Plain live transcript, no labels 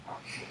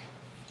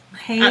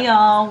Hey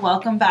y'all,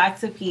 welcome back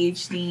to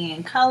PhD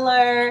in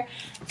Color.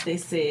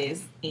 This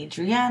is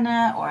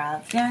Adriana or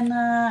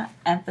Adriana,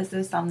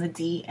 emphasis on the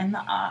D and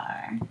the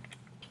R.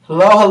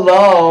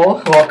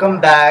 Hello.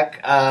 Welcome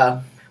back.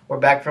 We're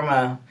back from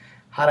a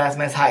hot ass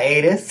mess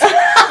hiatus.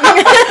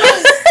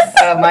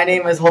 My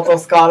name is Hoto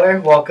Scholar.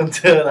 Welcome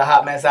to the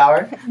Hot Mess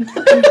Hour.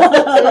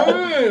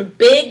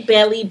 Big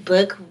belly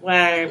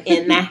bookworm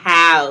in the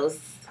house.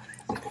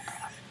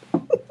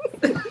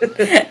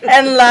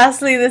 And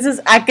lastly, this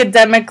is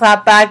Academic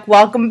Clapback.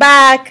 Welcome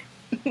back.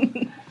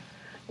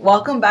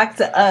 Welcome back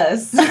to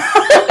us.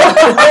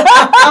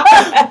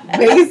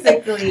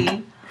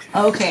 Basically.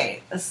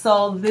 Okay,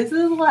 so this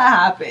is what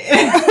happened.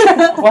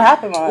 What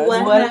happened was?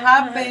 What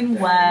happened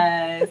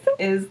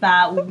is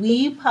that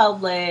we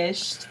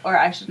published, or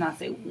I should not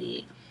say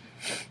we,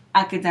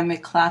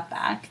 Academic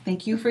Clapback,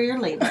 thank you for your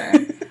labor,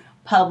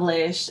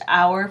 published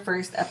our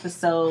first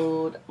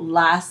episode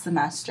last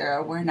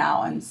semester. We're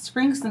now in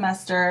spring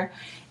semester,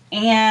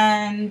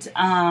 and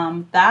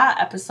that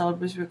episode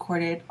was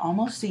recorded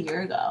almost a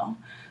year ago.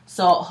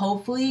 So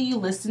hopefully you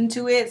listened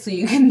to it so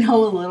you can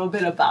know a little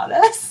bit about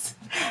us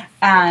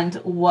and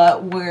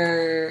what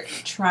we're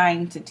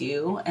trying to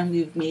do. And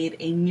we've made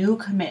a new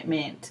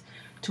commitment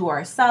to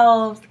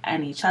ourselves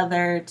and each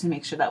other to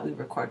make sure that we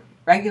record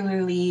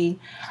regularly,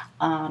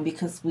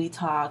 because we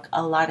talk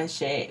a lot of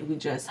shit. We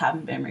just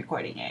haven't been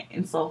recording it.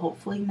 And so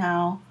hopefully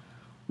now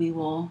we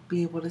will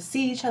be able to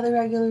see each other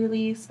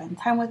regularly, spend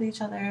time with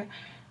each other,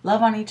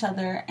 love on each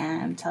other,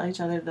 and tell each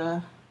other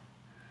the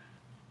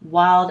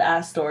wild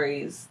ass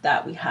stories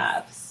that we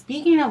have.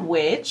 Speaking of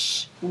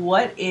which,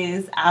 what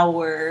is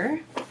our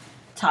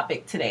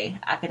topic today?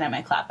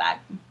 Academic Clapback.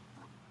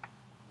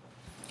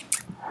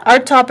 Our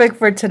topic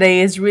for today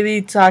is really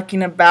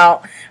talking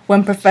about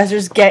when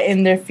professors get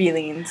in their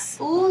feelings.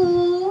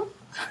 Ooh.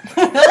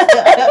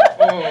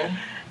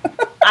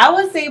 I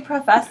would say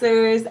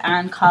professors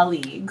and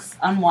colleagues,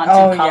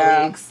 unwanted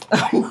colleagues,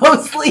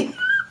 mostly.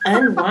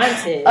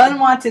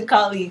 Unwanted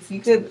colleagues.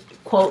 You could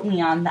quote me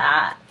on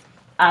that,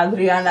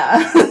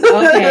 Adriana.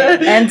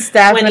 Okay. And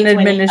staff and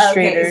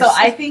administrators. Okay, so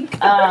I think,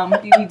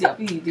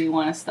 BBW, do you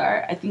want to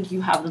start? I think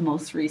you have the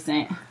most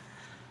recent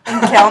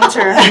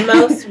encounter.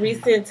 Most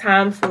recent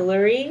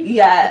tomfoolery.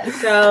 Yes.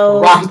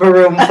 So Romper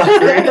room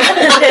fuckery.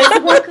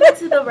 Welcome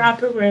to the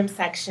romper room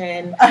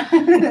section.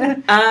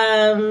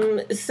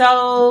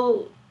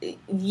 So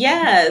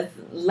yes,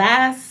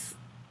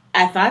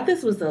 I thought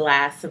this was the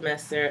last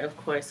semester of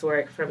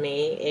coursework for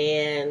me,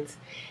 and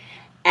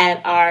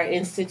at our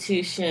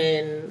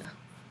institution,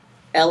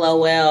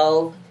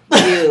 LOL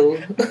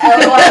you.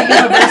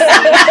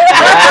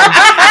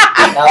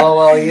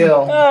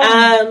 LOLU.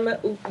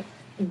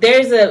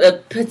 There's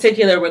a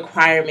particular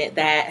requirement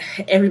that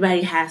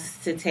everybody has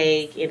to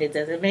take, and it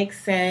doesn't make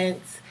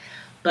sense,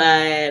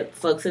 but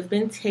folks have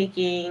been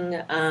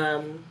taking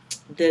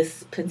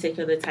this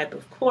particular type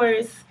of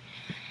course,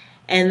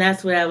 and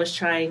that's what I was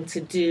trying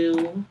to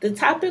do. The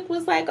topic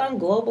was like on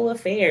global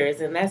affairs,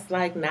 and that's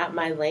like not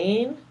my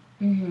lane.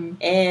 Mm-hmm.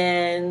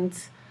 And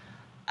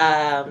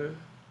I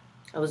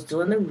was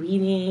doing the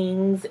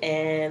readings,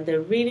 and the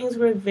readings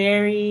were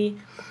very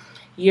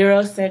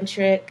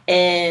Eurocentric.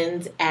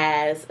 And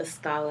as a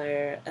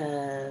scholar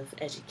of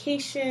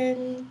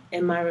education,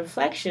 in my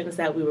reflections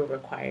that we were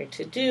required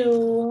to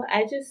do,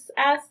 I just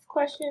asked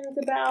questions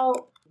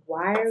about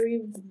why are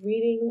we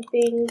reading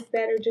things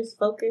that are just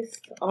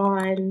focused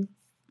on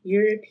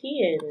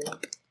European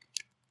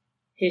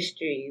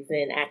histories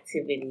and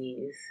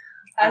activities.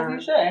 As you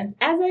should.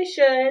 As I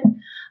should.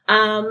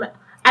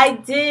 I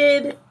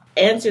did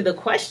answer the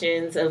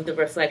questions of the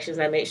reflections.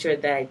 I made sure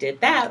that I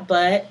did that,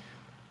 but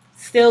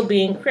still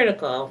being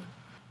critical.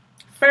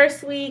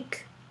 First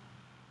week,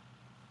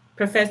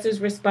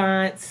 professor's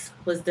response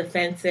was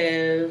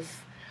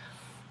defensive.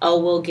 Oh,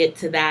 we'll get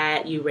to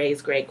that. You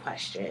raise great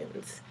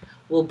questions.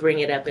 We'll bring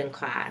it up in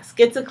class.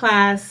 Get to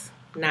class,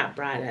 not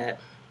brought up.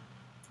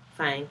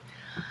 Fine.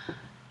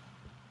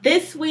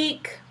 This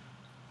week,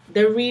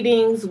 the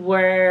readings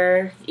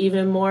were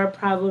even more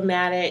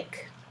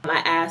problematic. I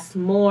asked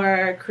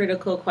more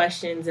critical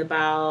questions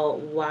about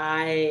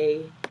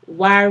why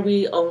are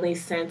we only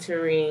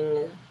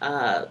centering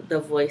the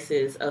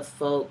voices of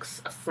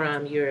folks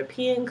from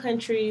European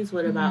countries?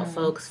 What about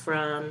folks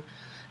from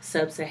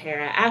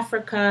Sub-Saharan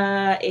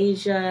Africa,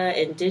 Asia,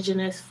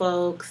 indigenous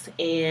folks?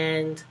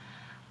 And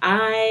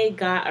I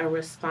got a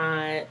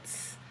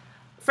response.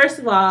 First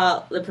of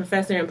all, the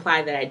professor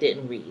implied that I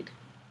didn't read.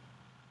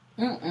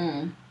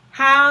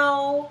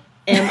 How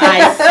am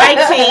I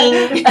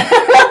citing?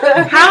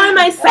 How am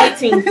I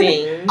citing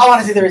things? I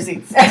want to see the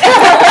receipts.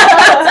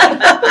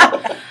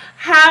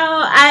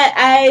 How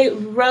I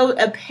wrote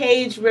a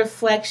page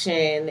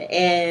reflection,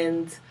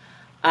 and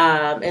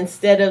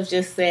instead of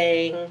just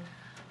saying,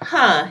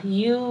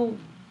 you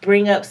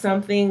bring up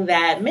something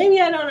that maybe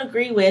I don't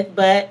agree with,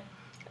 but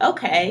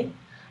okay.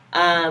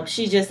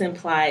 She just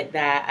implied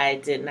that I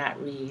did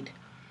not read.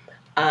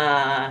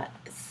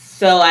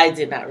 So I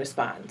did not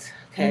respond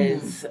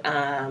because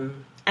I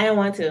didn't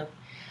want to.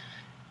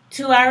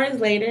 2 hours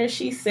later,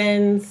 she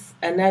sends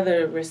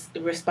another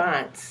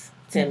response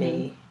to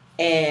me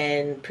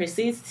and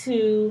proceeds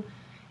to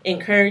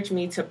encourage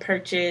me to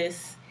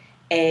purchase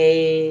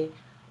a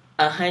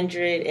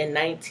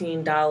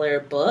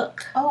 $119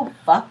 book. Oh,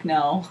 fuck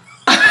no.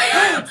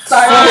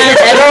 Sorry,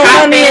 throw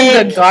money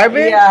in the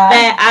garbage?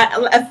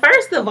 Yeah. That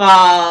first of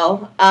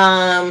all,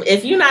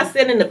 if you're not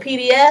sending the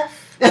PDF,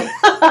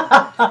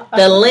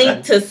 the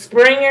link to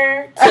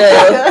Springer,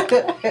 to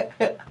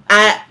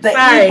the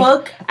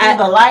ebook in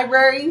the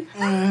library.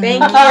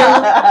 Thank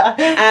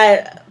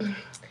you.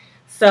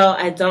 So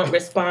I don't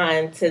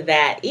respond to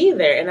that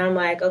either. And I'm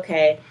like,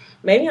 okay,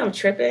 maybe I'm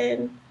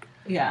tripping.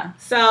 Yeah.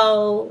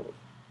 So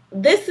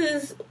this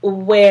is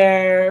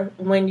where,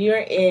 when you're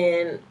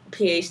in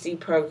PhD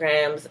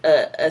programs,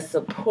 a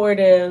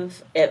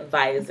supportive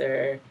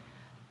advisor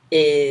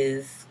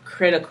is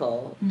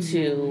critical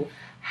to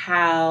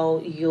how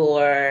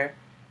your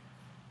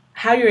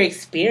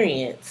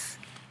experience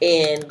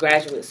in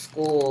graduate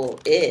school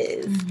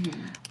is.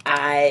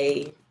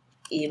 I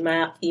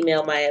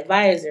emailed my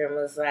advisor and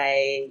was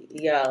like,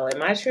 yo,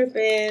 am I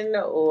tripping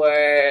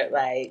or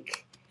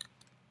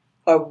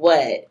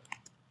what?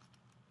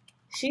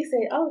 She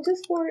said, oh,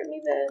 just forward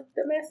me the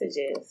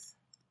messages.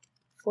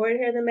 Forward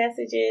her the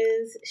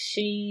messages.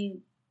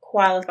 She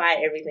qualified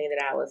everything that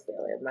I was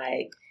feeling.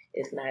 Like,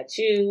 it's not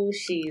you.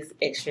 She's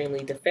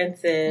extremely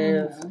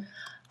defensive.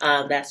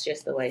 That's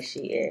just the way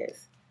she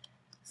is.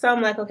 So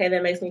I'm like, okay,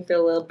 that makes me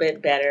feel a little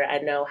bit better. I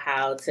know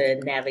how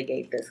to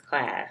navigate this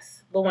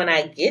class. But when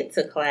I get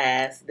to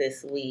class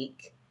this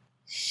week,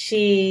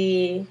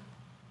 she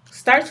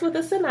starts with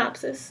a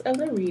synopsis of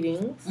the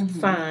readings.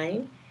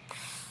 Fine.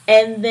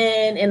 And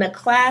then in a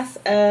class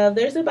of,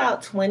 there's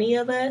about 20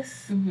 of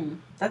us.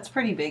 That's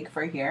pretty big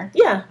for here.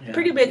 Yeah.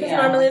 Pretty big. Because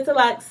normally it's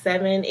like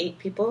 7, 8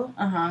 people.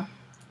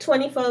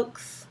 20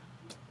 folks.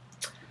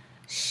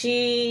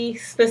 She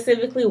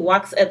specifically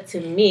walks up to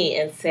me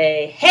and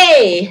say,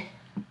 hey,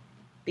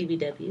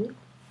 BBW,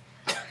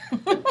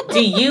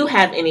 do you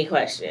have any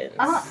questions?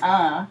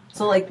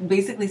 So, like,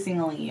 basically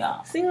singling you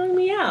out. Singling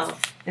me out.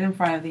 In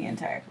front of the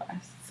entire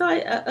class. So,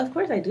 of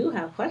course, I do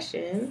have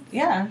questions.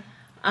 Yeah.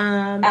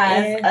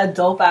 As a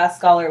dope-ass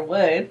scholar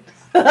would.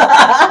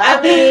 I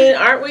mean,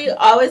 aren't we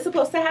always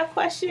supposed to have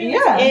questions?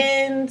 Yeah.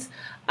 And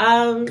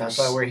that's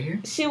why we're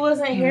here. She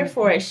wasn't here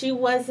for it. She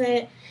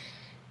wasn't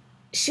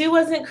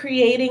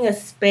creating a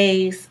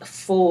space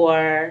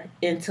for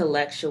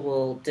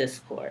intellectual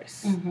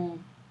discourse.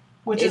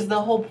 Which is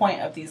the whole point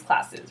of these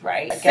classes,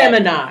 right?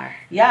 Seminar.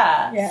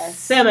 Yeah. Yes.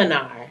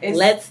 Seminar.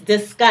 Let's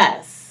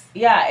discuss.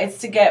 Yeah, it's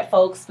to get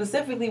folks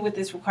specifically with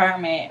this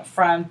requirement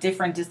from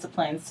different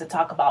disciplines to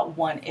talk about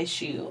one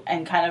issue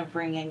and kind of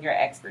bring in your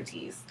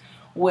expertise,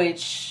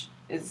 which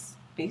is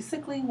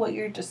basically what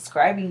you're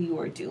describing you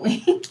were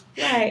doing.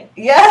 Right.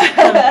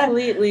 Yeah.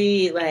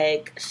 Completely,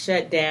 like,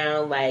 shut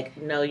down, like,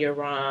 no, you're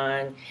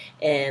wrong,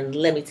 and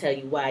let me tell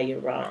you why you're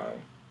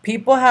wrong.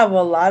 People have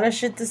a lot of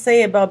shit to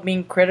say about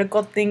being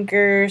critical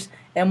thinkers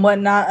and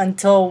whatnot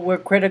until we're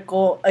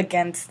critical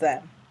against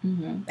them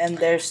and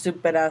their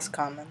stupid ass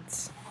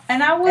comments.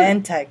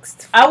 And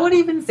text. I would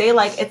even say,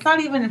 like, it's not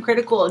even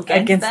critical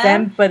against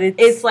them, but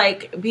it's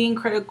like being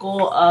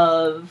critical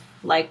of,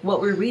 like,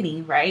 what we're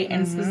reading, right?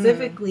 And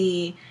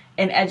specifically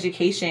in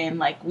education,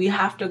 like, we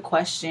have to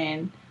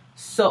question.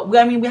 So,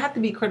 I mean, we have to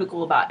be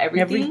critical about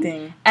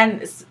everything.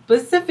 And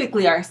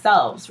specifically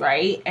ourselves,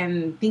 right?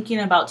 And thinking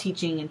about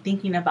teaching and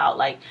thinking about,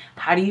 like,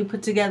 how do you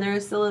put together a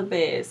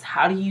syllabus?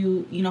 How do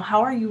you,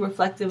 how are you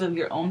reflective of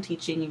your own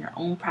teaching and your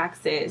own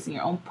praxis and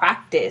your own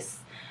practice?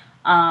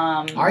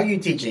 Are you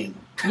teaching?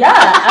 Yeah,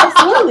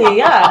 absolutely,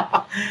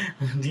 yeah.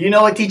 Do you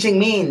know what teaching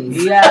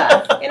means?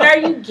 Yeah. And are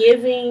you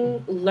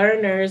giving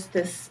learners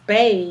the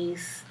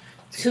space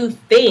to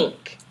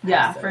think?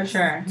 Yeah, for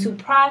sure. To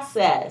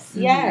process,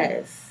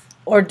 yes.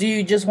 Or do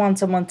you just want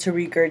someone to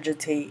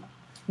regurgitate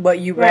what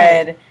you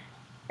read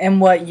and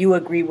what you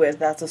agree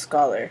with as a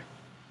scholar?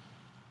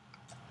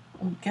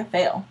 Can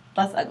fail.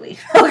 That's ugly.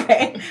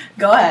 Okay,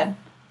 go ahead.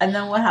 And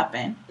then what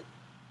happened?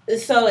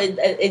 So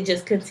it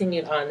just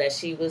continued on that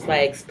she was,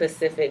 like,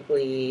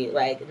 specifically,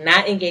 like,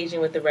 not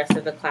engaging with the rest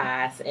of the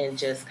class and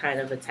just kind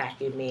of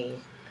attacking me.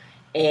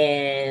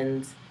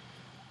 And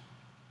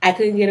I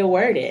couldn't get a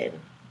word in.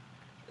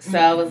 So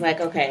I was like,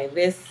 okay,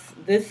 this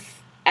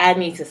I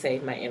need to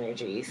save my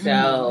energy.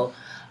 So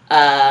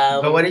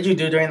but what did you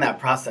do during that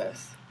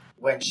process?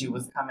 When she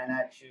was coming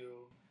at you,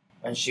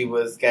 when she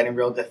was getting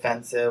real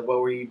defensive,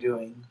 what were you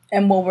doing?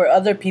 And what were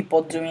other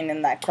people doing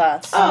in that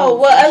class? Oh,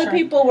 well, other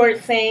people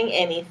weren't saying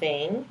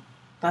anything.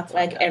 That's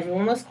like,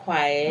 everyone was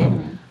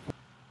quiet.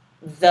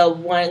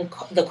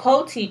 The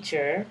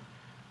co-teacher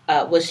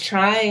was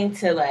trying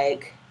to,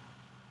 like,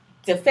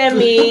 defend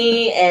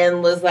me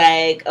and was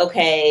like,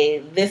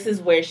 okay, this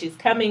is where she's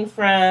coming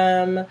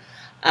from,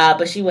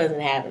 but she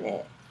wasn't having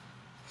it.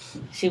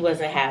 She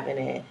wasn't having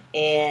it.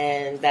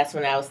 And that's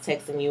when I was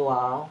texting you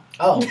all.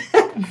 Oh.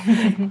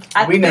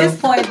 At this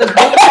point, the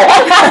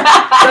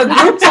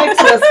group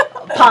text was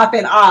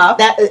popping off.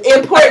 That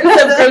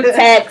importance of group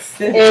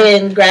text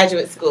in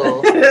graduate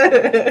school.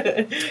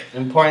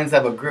 Importance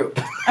of a group.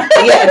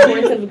 Yeah,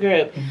 importance of a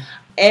group.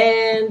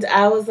 And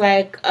I was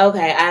like,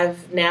 okay,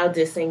 I've now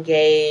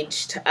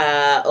disengaged,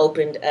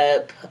 opened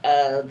up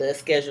the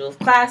schedule of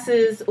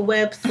classes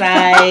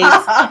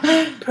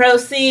website,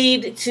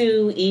 proceed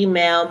to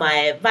email my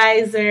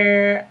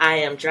advisor, I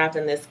am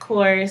dropping this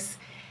course,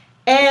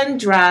 and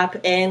drop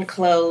and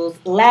close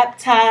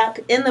laptop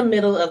in the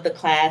middle of the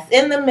class,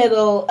 in the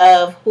middle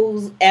of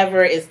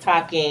whoever is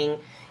talking,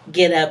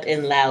 get up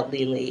and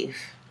loudly leave.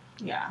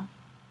 Yeah.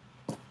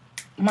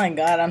 Oh my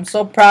God, I'm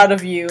so proud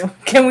of you.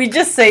 Can we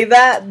just say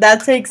that?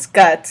 That takes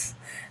guts.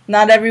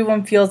 Not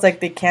everyone feels like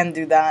they can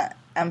do that.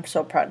 I'm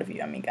so proud of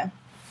you, amiga.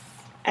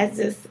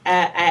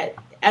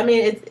 I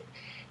mean,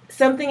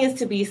 something is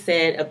to be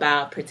said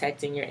about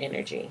protecting your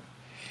energy.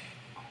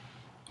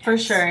 For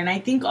sure. And I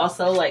think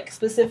also, like,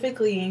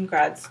 specifically in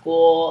grad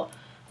school,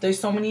 there's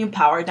so many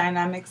power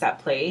dynamics at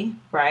play,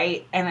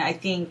 right? And I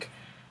think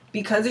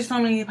because there's so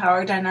many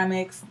power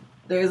dynamics,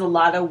 there's a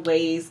lot of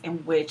ways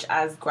in which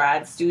as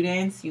grad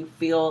students you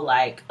feel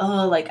like,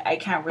 oh, like I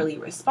can't really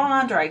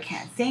respond or I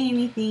can't say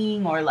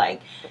anything or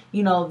like,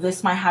 you know,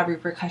 this might have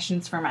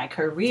repercussions for my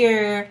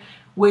career,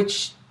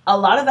 which a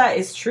lot of that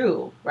is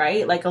true,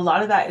 right? Like a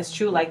lot of that is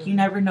true. Like you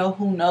never know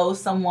who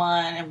knows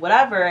someone and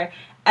whatever.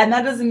 And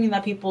that doesn't mean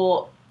that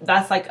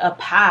that's like a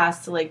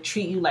pass to like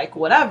treat you like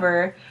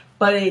whatever,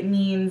 but it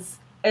means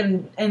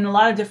in a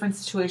lot of different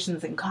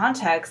situations and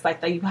contexts,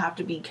 like that you have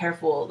to be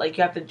careful, like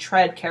you have to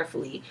tread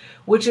carefully,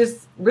 which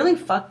is really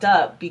fucked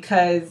up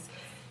because,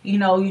 you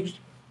know,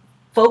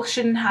 folks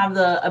shouldn't have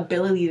the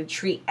ability to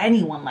treat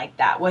anyone like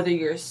that, whether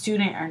you're a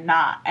student or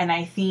not. And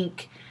I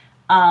think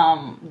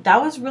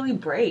that was really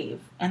brave,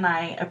 and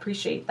I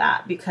appreciate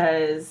that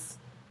because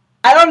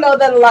I don't know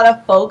that a lot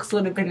of folks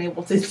would have been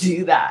able to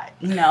do that,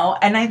 you know?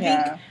 And I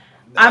think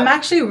I'm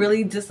actually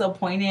really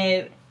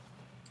disappointed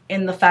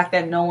in the fact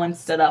that no one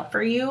stood up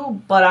for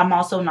you, but I'm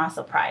also not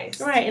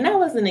surprised. Right, and I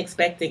wasn't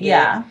expecting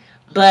it.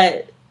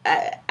 But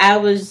I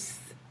was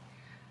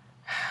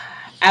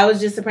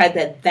just surprised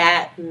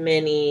that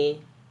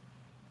many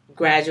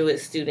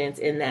graduate students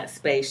in that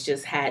space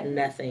just had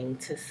nothing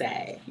to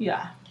say.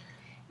 Yeah.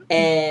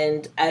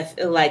 And I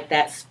feel like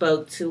that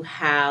spoke to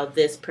how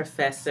this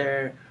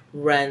professor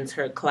runs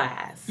her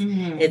class.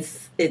 Mm-hmm.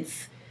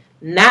 It's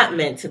not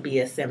meant to be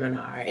a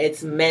seminar.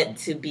 It's meant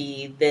to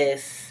be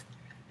this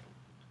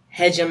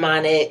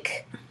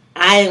hegemonic,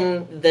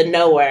 I'm the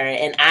knower,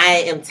 and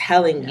I am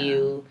telling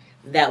you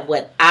that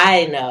what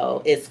I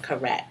know is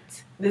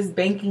correct. This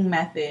banking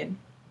method.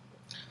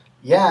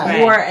 Yeah.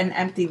 Right. Or an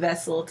empty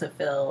vessel to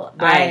fill.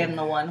 Right. I am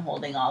the one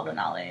holding all the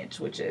knowledge,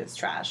 which is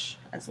trash,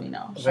 as we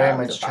know. Very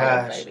much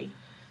trash.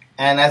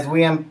 And as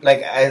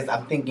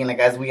I'm thinking, like,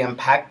 as we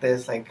unpack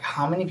this, like,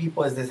 how many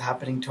people is this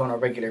happening to on a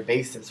regular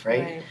basis,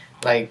 right?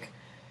 Like,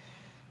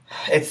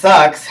 it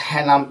sucks,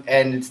 and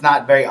it's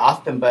not very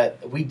often,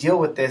 but we deal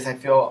with this, I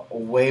feel,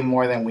 way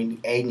more than we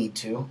need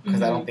to,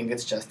 because I don't think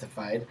it's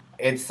justified.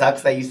 It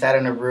sucks that you sat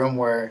in a room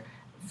where,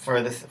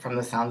 from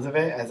the sounds of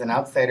it, as an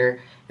outsider,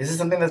 this is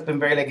something that's been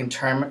very, like,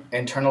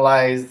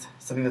 internalized,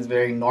 something that's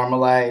very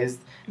normalized,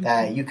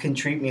 that you can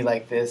treat me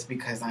like this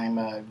because I'm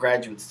a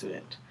graduate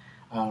student,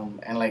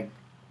 and, like,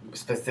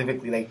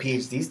 specifically, like,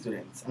 PhD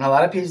students. And a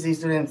lot of PhD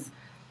students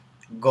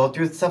go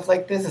through stuff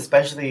like this,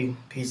 especially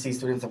PhD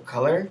students of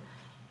color,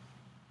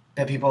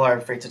 that people are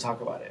afraid to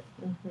talk about it,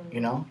 you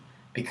know?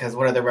 Because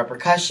what are the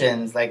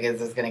repercussions? Like, is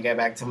this going to get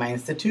back to my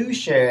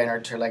institution or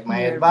to, like, my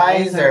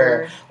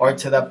advisor or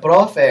to the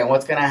profe? And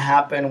what's going to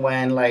happen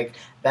when, like,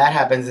 that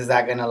happens? Is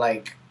that going to,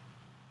 like,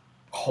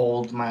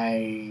 hold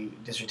my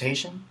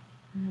dissertation?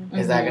 Mm-hmm.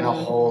 Is that going to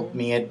hold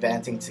me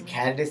advancing to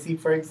candidacy,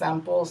 for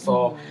example?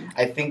 So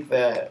I think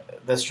the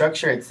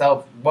structure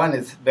itself, one,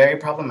 is very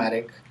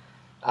problematic.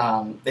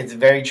 It's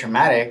very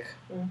traumatic.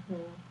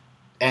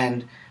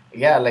 And,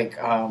 yeah, like,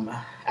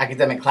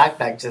 Academic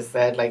Clackback just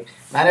said, like,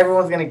 not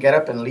everyone's going to get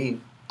up and leave.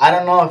 I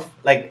don't know if,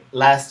 like,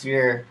 last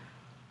year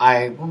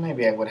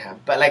maybe I would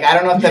have. But, like, I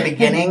don't know if the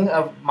beginning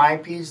of my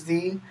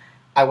PhD,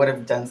 I would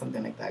have done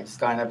something like that. Just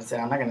gone up and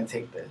said, I'm not going to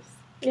take this.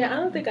 Yeah, I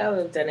don't think I would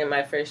have done it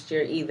my first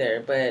year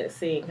either. But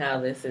seeing how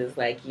this is,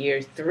 like,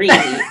 year 3,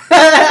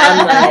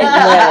 I'm like,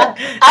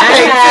 look, I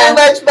paid too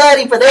much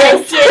money for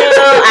this. Thank you.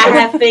 I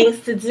have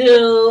things to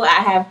do.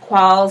 I have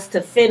quals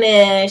to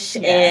finish.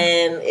 Yeah.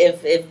 And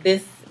if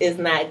this is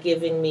not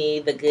giving me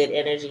the good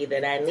energy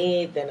that I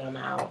need, then I'm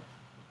out.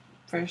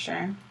 For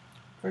sure.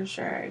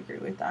 I agree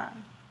with that.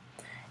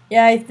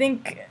 Yeah, I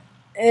think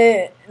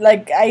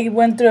I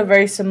went through a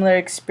very similar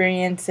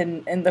experience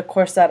in the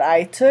course that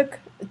I took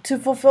to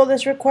fulfill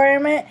this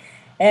requirement,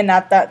 and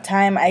at that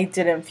time I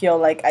didn't feel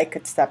like I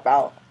could step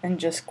out and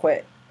just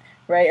quit,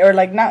 right? Or,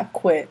 like, not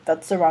quit,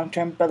 that's the wrong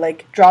term, but,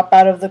 like, drop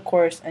out of the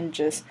course and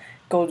just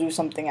go do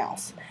something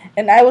else.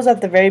 And I was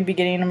at the very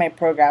beginning of my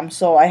program,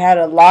 so I had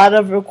a lot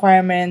of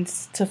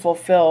requirements to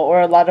fulfill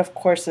or a lot of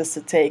courses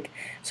to take.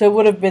 So it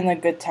would have been a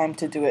good time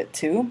to do it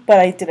too, but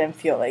I didn't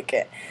feel like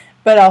it.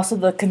 But also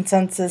the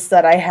consensus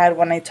that I had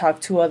when I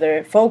talked to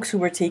other folks who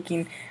were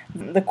taking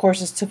the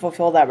courses to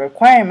fulfill that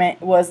requirement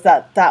was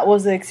that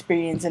was the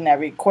experience in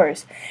every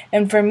course.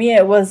 And for me,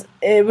 it was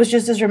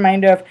just this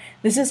reminder of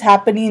this is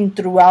happening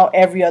throughout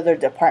every other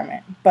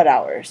department but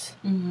ours.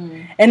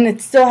 Mm-hmm. And it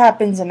still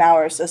happens in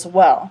ours as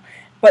well,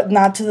 but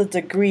not to the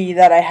degree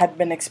that I had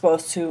been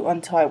exposed to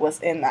until I was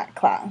in that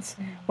class.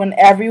 Mm-hmm. When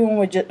everyone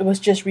was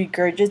just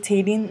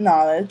regurgitating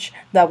knowledge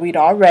that we'd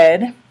all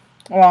read.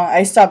 Well,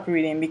 I stopped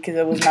reading because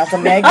it was not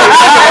something I gave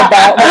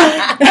about.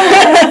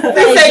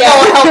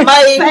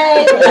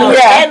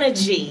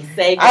 Energy.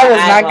 I was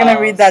not going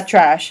to read that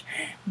trash.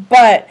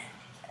 But,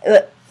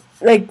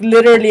 like,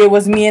 literally, it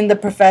was me and the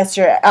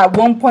professor. At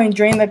one point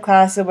during the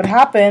class, it would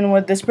happen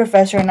where this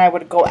professor and I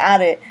would go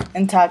at it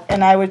and talk,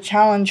 and I would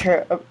challenge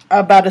her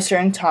about a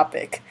certain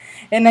topic.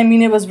 And, I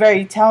mean, it was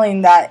very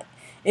telling that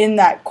in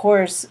that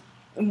course,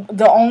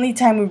 the only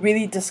time we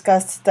really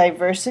discussed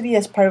diversity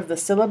as part of the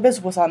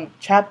syllabus was on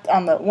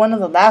one of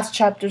the last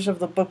chapters of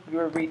the book we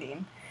were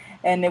reading,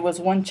 and it was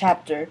one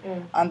chapter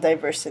on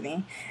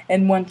diversity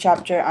and one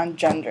chapter on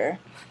gender.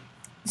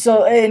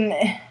 So,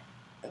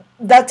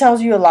 that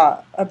tells you a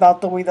lot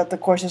about the way that the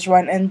course is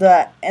run and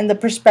the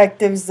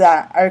perspectives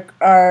that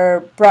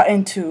are brought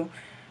into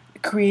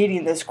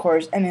creating this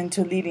course and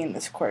into leading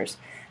this course.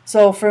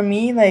 So for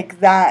me, like,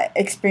 that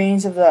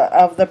experience of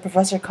the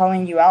professor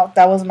calling you out,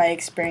 that was my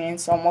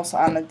experience almost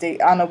on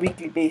a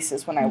weekly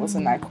basis when I was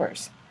in that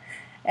course.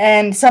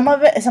 And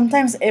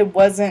sometimes it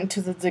wasn't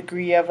to the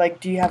degree of, like,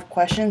 do you have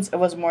questions? It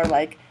was more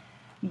like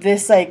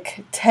this,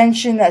 like,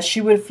 tension that she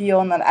would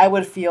feel and that I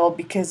would feel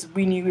because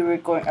we knew we were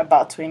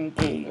about to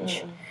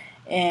engage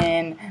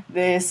in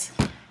this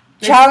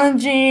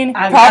challenging,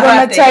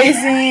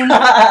 problematizing,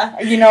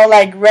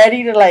 like,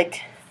 ready to,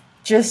 like,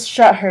 just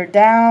shut her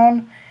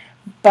down.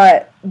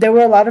 But there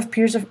were a lot of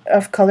peers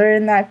of color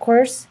in that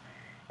course,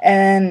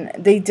 and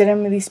they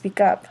didn't really speak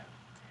up.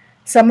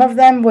 Some of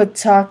them would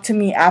talk to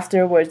me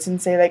afterwards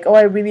and say, like, oh,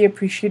 I really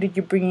appreciated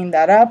you bringing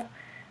that up.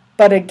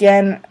 But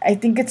again, I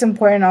think it's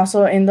important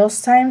also in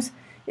those times,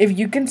 if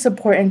you can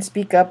support and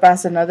speak up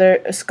as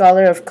another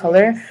scholar of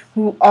color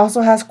who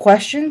also has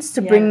questions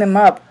to bring them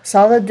up.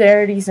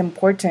 Solidarity is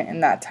important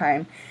in that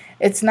time.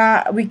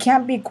 We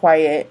can't be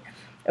quiet.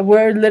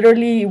 We're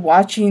literally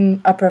watching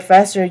a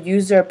professor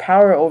use their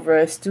power over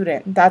a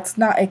student. That's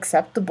not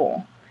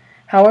acceptable.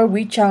 How are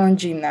we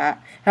challenging that?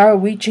 How are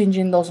we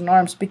changing those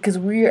norms? Because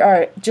we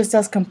are just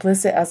as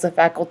complicit as the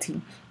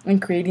faculty in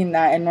creating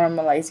that and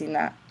normalizing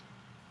that.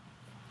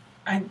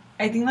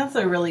 I think that's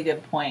a really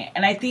good point.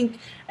 And I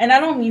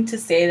don't mean to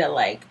say that,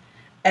 like,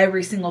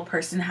 every single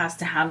person has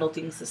to handle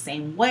things the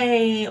same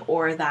way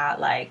or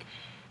that, like,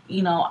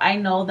 I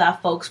know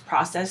that folks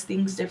process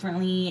things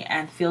differently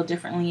and feel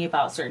differently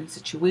about certain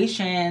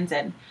situations.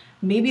 And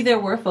maybe there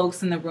were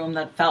folks in the room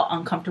that felt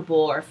uncomfortable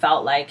or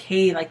felt like,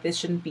 hey, like, this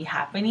shouldn't be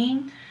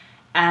happening.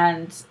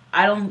 And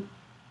I don't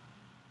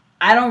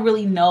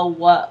really know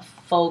what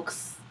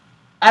folks,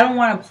 I don't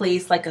want to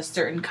place, like, a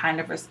certain kind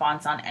of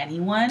response on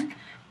anyone.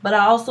 But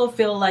I also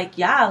feel like,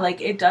 like,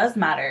 it does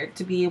matter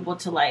to be able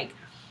to, like,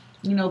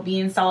 be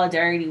in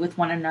solidarity with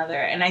one another.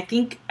 And I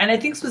think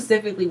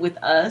specifically with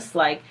us,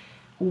 like,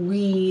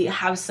 we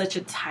have such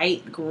a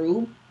tight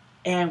group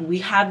and we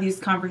have these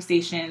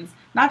conversations,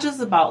 not just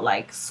about,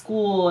 like,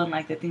 school and,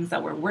 like, the things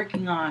that we're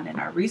working on and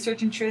our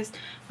research interests,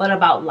 but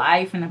about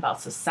life and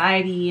about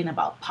society and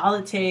about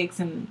politics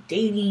and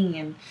dating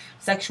and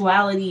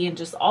sexuality and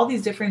just all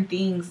these different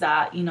things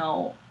that,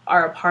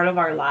 are a part of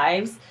our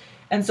lives.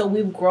 And so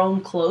we've grown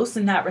close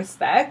in that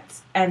respect.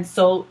 And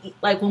so,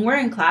 like, when we're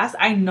in class,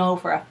 I know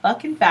for a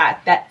fucking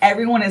fact that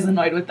everyone is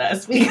annoyed with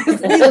us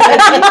because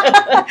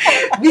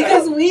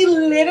we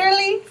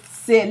literally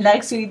sit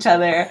next to each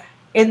other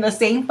in the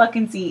same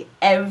fucking seat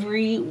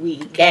every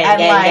week.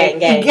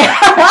 Gang.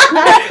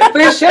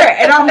 For sure.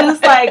 And I'm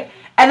just like,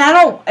 and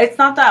it's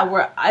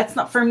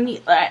not for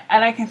me,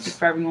 and I can't speak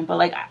for everyone, but,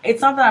 like,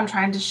 it's not that I'm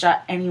trying to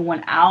shut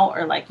anyone out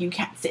or, like, you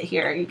can't sit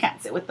here, you can't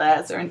sit with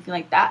us or anything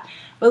like that.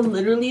 But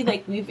literally,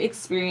 like, we've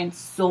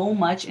experienced so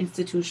much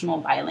institutional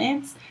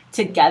violence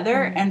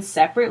together and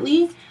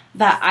separately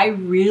that I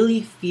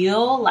really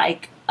feel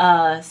like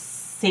a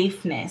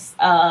safeness,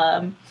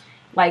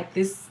 like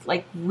this,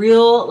 like,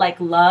 real, like,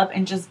 love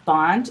and just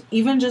bond,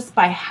 even just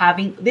by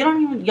having,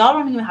 y'all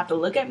don't even have to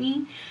look at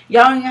me.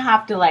 Y'all don't even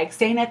have to, like,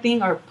 say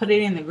anything or put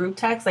it in the group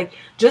text. Like,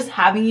 just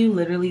having you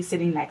literally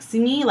sitting next to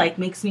me, like,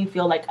 makes me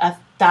feel like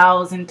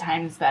 1,000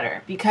 times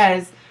better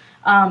because,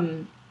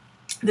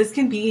 this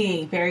can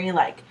be a very,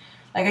 like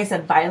I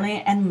said,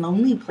 violent and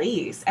lonely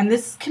place. And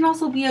this can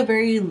also be a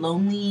very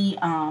lonely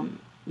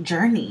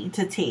journey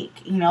to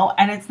take,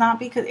 and it's not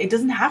because it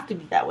doesn't have to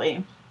be that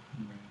way.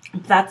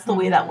 That's the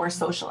way that we're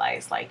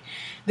socialized. Like,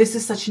 this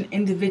is such an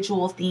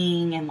individual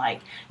thing and,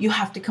 like, you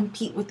have to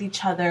compete with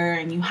each other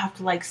and you have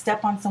to, like,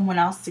 step on someone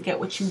else to get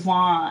what you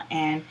want.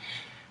 And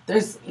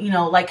there's,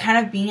 like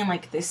kind of being in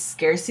like this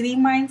scarcity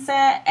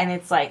mindset, and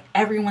it's like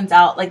everyone's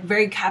out, like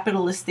very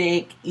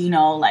capitalistic,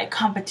 like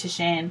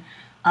competition,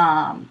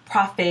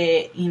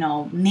 profit,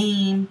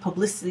 name,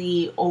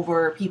 publicity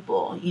over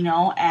people,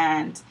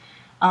 and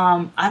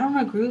I don't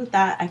agree with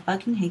that. I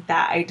fucking hate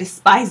that. I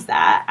despise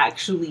that,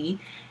 actually.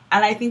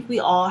 And I think we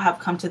all have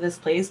come to this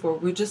place where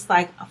we're just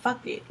like, oh,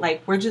 fuck it.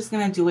 Like, we're just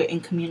going to do it in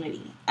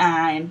community.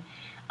 And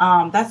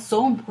that's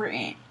so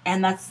important.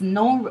 And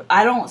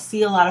I don't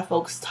see a lot of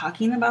folks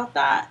talking about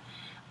that.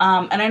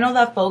 And I know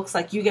that folks,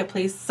 like, you get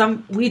placed,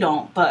 we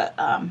don't, but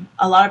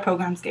a lot of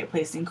programs get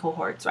placed in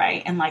cohorts,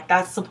 right? And, like,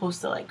 that's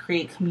supposed to, like,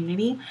 create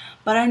community.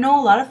 But I know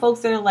a lot of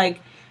folks that are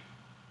like,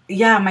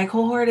 yeah, my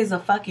cohort is a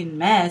fucking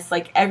mess.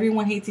 Like,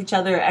 everyone hates each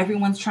other.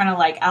 Everyone's trying to,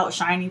 like,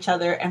 outshine each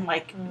other. And,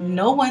 like,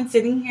 no one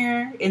sitting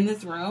here in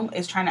this room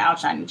is trying to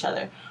outshine each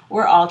other.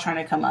 We're all trying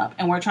to come up,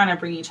 and we're trying to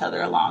bring each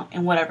other along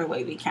in whatever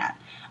way we can.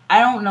 I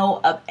don't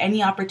know of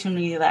any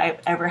opportunity that I've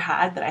ever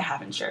had that I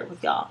haven't shared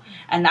with y'all.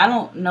 And I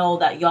don't know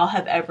that y'all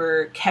have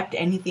ever kept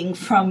anything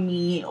from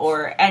me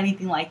or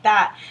anything like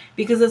that.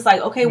 Because it's like,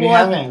 okay, we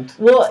haven't.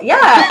 Well,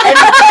 yeah. And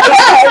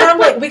I'm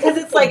like, because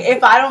it's like,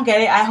 if I don't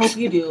get it, I hope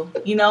you do.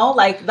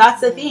 Like,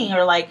 that's the thing.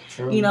 Or like,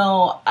 True.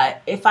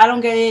 If I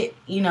don't get it,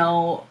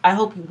 I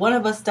hope one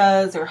of us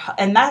does.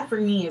 And that for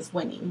me is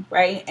winning,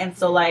 right? And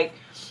so like,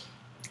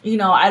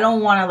 I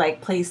don't want to,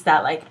 like, place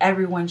that, like,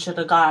 everyone should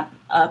have gone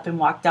up and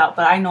walked out,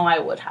 but I know I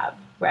would have,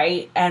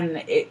 right?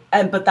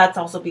 But that's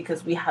also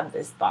because we have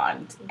this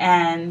bond.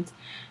 And,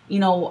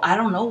 I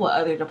don't know what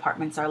other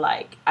departments are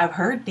like. I've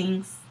heard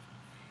things.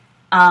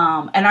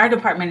 And our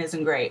department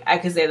isn't great. I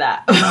could say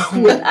that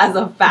as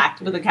a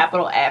fact with a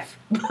capital F.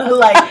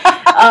 Like,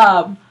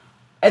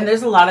 and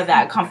there's a lot of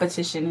that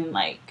competition and,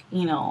 like, a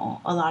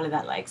lot of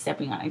that, like,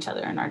 stepping on each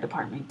other in our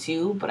department,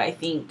 too. But I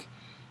think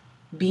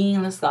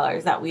being the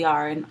scholars that we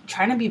are and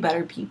trying to be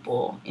better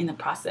people in the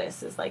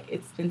process is like,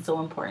 it's been so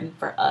important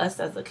for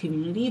us as a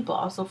community, but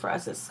also for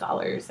us as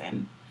scholars.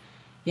 And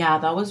yeah,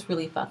 that was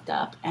really fucked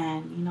up.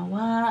 And you know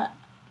what?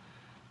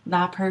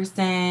 That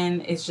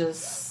person is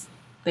just,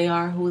 they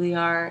are who they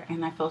are.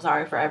 And I feel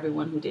sorry for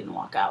everyone who didn't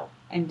walk out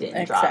and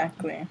didn't drop.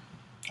 Exactly.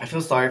 I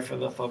feel sorry for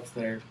the folks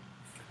that are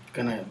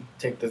gonna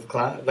take this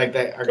class, like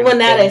that are gonna. Well,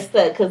 now they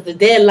stuck because the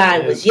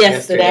deadline was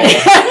yesterday.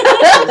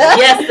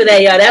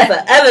 Yesterday, y'all. That's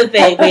the other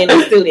thing being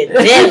a student.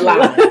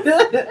 Deadline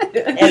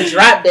and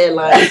drop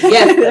deadlines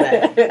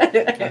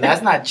yesterday. And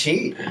that's not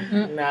cheap.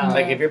 No,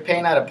 like if you're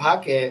paying out of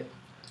pocket,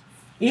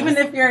 even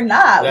if you're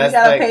not, we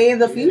gotta like, pay in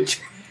the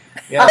future.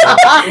 Yeah,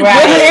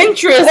 with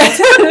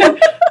interest.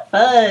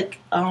 Fuck.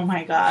 Oh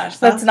my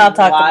gosh. Let's not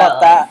talk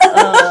about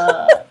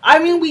that. I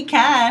mean, we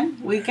can.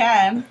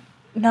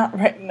 Not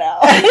right now.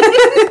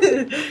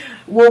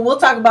 Well, we'll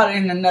talk about it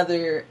in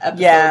another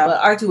episode. Yeah. But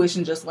our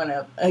tuition just went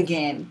up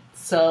again.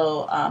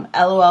 So,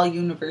 LOL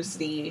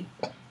University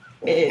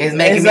is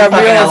making me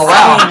fucking LOL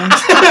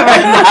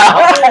right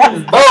now.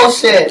 It's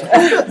bullshit.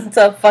 It's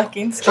a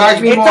fucking scheme.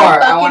 Charge me more.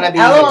 I want to be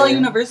LOL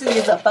University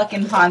is a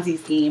fucking Ponzi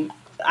scheme.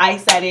 I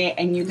said it,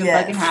 and you can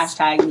fucking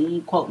hashtag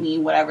me, quote me,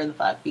 whatever the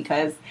fuck,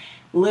 because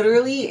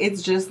literally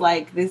it's just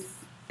like this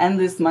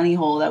endless money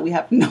hole that we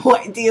have no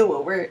idea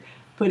what we're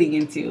putting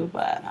into,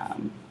 but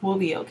we'll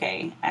be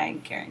okay. I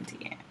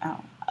guarantee it.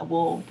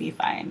 We'll be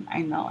fine.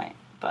 I know it.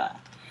 But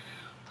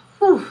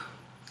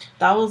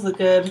that was a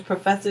good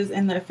professors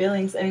in their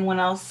feelings. Anyone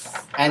else?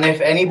 And if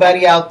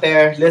anybody out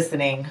there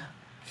listening,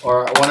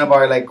 or one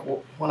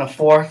of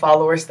 4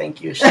 followers,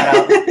 thank you. Shout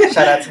out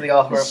to the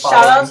all who are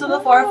following. Shout out to the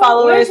 4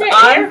 followers on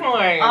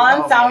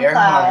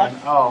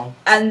SoundCloud. Oh,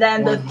 and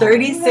then the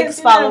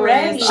 36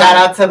 followers. Shout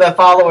out to the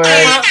followers.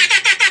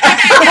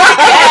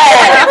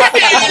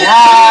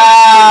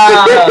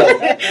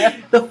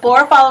 The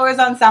 4 followers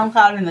on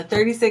SoundCloud and the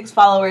 36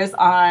 followers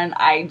on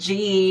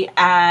IG.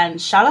 And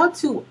shout out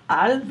to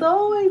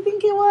Aldo, I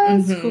think it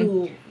was,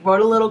 who wrote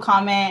a little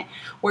comment.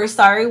 We're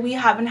sorry we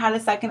haven't had a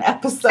second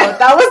episode.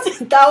 That was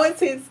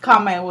his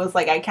comment, was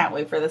like, I can't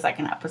wait for the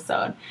second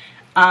episode.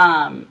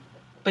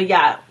 But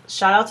yeah,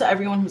 shout out to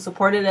everyone who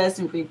supported us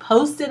and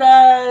reposted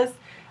us.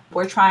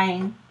 We're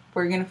trying.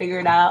 We're going to figure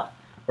it out.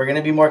 We're going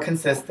to be more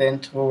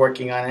consistent. We're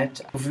working on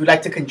it. If you'd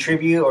like to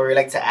contribute or you'd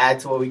like to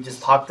add to what we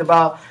just talked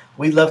about,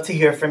 we'd love to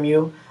hear from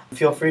you.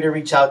 Feel free to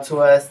reach out to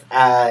us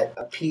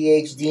at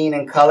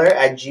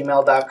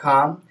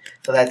phdincolor@gmail.com.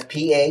 So that's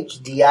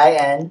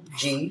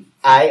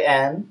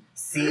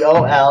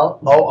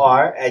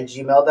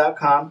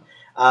PHDINGINCOLOR@gmail.com.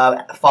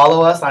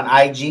 Follow us on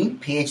IG,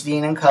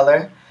 PhD in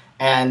Color,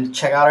 and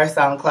check out our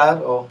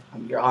SoundCloud. Oh,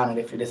 you're on it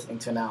if you're listening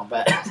to now,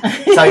 but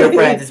tell your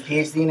friends it's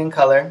PhD in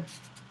Color.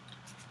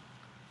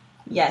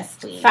 Yes,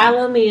 please.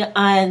 Follow me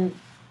on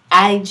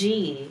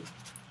IG.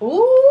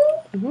 Ooh.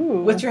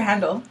 What's your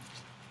handle?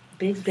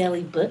 Big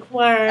Belly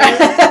Bookworm.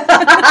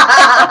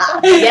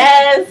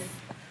 Yes.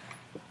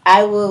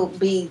 I will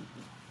be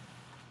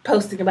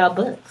posting about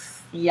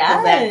books.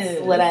 Yes.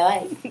 That's what I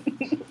like.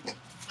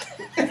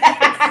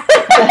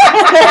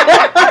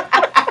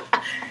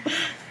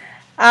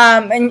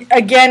 And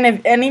again,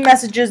 if any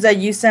messages that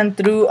you send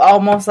through,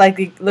 almost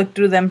likely look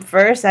through them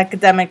first,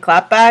 Academic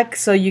Clapback,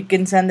 so you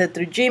can send it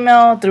through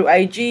Gmail, through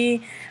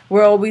IG.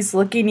 We're always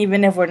looking,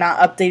 even if we're not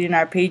updating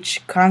our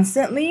page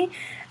constantly.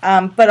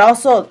 But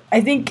also,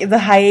 I think the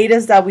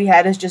hiatus that we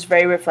had is just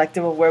very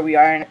reflective of where we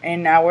are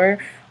in our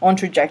own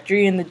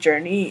trajectory in the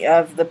journey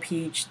of the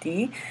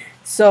PhD.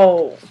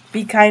 So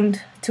be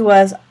kind to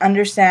us,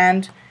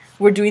 understand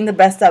we're doing the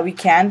best that we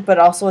can, but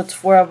also it's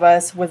 4 of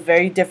us with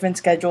very different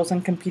schedules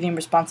and competing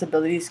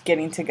responsibilities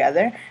getting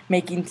together,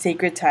 making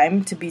sacred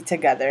time to be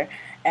together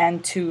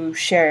and to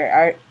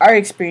share our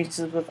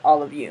experiences with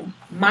all of you.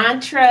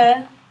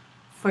 Mantra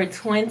for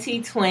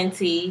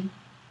 2020,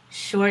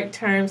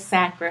 short-term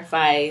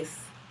sacrifice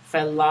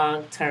for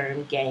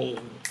long-term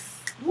gains.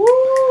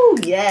 Woo,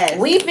 yes.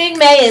 Weeping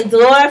may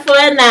endure for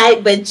a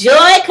night, but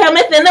joy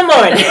cometh in the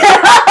morning.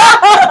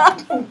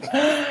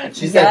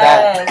 She said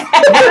that.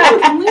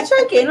 Can we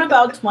check in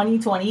about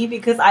 2020?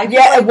 Because I feel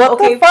like, what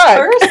the fuck?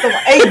 First of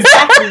all,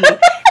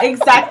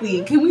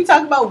 exactly. Can we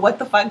talk about what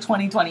the fuck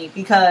 2020?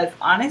 Because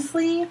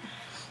honestly,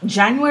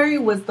 January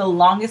was the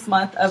longest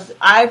month of.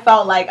 I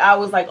felt like I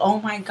was like,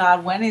 oh my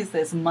god, when is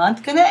this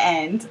month gonna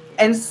end?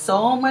 And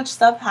so much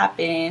stuff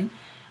happened.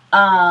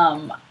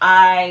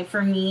 I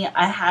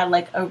had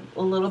like a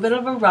little bit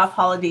of a rough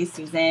holiday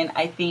season.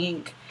 I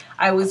think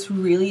I was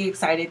really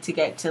excited to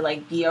get to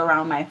like be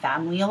around my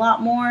family a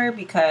lot more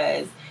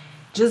because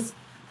just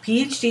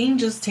PhDing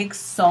just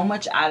takes so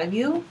much out of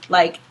you.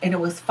 Like, and it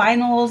was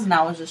finals and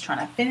I was just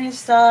trying to finish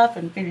stuff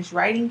and finish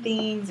writing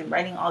things and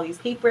writing all these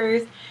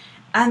papers.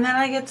 And then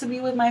I get to be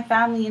with my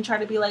family and try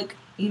to be like,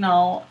 you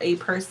know, a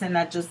person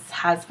that just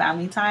has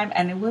family time.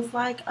 And it was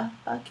like a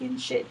fucking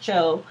shit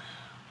show.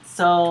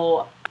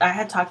 So I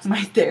had talked to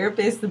my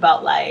therapist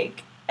about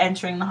like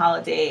entering the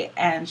holiday,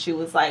 and she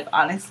was like,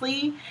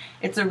 honestly,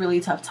 it's a really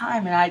tough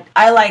time. And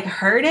I like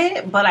heard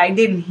it, but I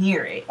didn't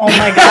hear it. Oh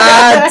my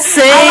god,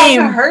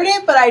 same. I heard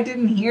it, but I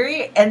didn't hear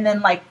it. And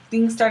then like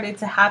things started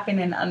to happen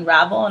and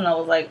unravel, and I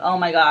was like, oh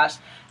my gosh.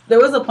 There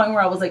was a point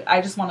where I was like,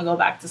 I just want to go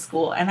back to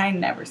school. And I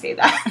never say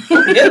that.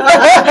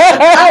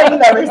 I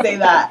never say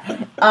that.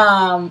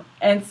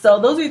 And so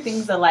those are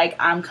things that like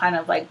I'm kind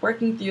of like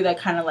working through that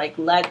kind of like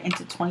led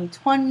into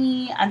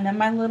 2020. And then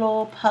my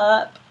little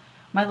pup,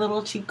 my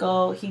little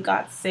Chico, he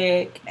got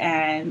sick,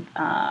 and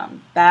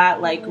that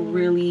like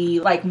really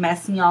like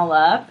messed me all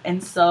up.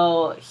 And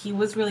so he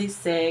was really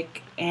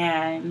sick,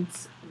 and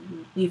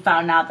we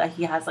found out that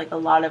he has like a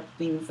lot of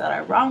things that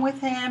are wrong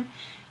with him.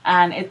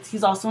 And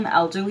he's also an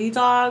elderly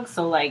dog,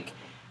 so like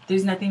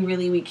there's nothing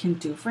really we can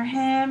do for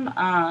him.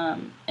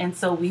 And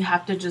so we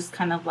have to just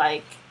kind of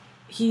like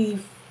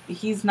he's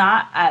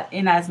not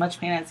in as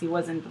much pain as he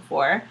was in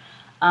before.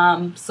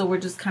 So we're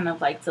just kind of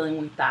like dealing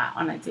with that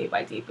on a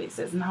day-by-day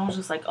basis. And I was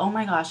just like, oh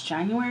my gosh,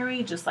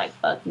 January just like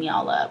fucked me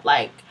all up.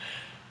 Like,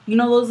 you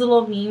know those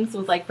little memes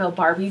with like the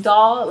Barbie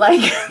doll,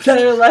 like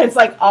it's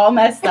like all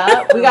messed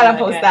up. We gotta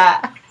post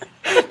that.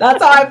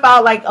 That's how I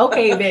felt. Like,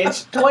 okay,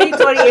 bitch,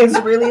 2020 is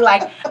really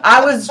like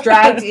I was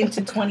dragged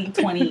into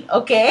 2020.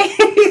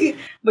 Okay.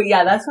 But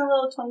yeah, that's my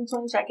little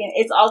 2020 check-in.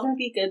 It's all gonna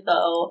be good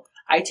though.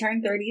 I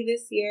turned 30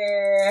 this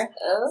year.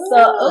 So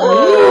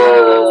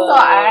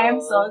I'm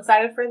so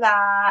excited for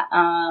that.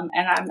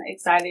 And I'm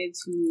excited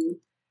to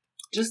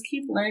just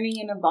keep learning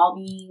and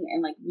evolving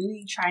and like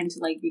really trying to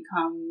like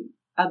become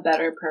a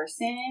better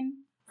person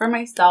for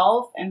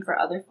myself and for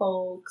other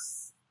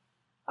folks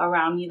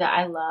around me that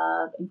I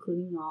love,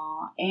 including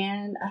y'all.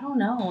 And I don't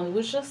know, it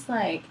was just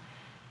like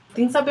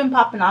things have been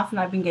popping off, and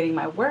I've been getting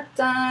my work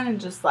done, and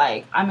just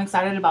like I'm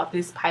excited about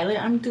this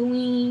pilot I'm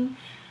doing.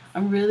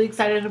 I'm really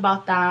excited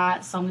about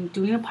that. So I'm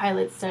doing a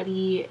pilot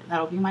study.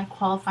 That'll be my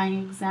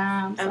qualifying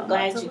exam. I'm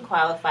glad you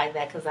qualified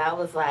that, because I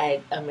was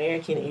like,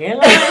 American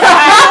Airlines.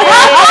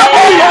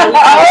 Oh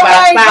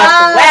my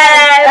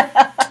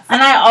God.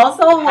 And I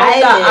also hope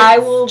that I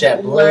will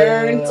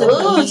learn to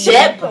be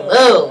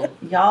JetBlue.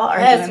 Y'all are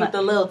that's with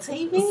the little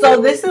TV.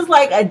 So this is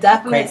like a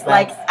definite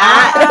like this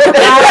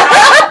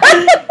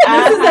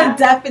is a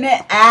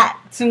definite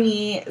to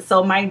me.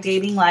 So my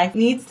dating life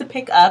needs to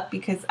pick up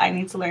because I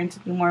need to learn to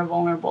be more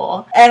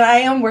vulnerable, and I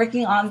am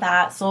working on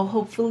that. So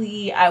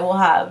hopefully I will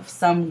have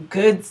some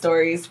good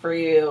stories for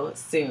you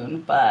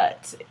soon.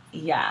 But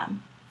yeah,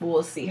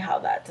 we'll see how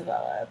that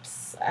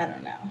develops. I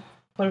don't know.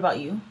 What about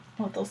you?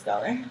 Hotel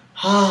Scholar?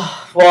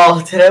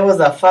 Well, today was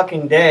a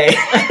fucking day.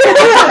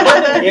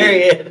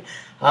 Period.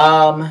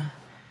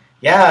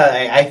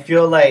 Yeah, I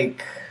feel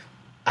like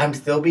I'm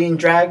still being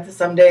dragged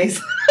some days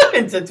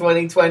into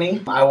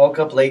 2020. I woke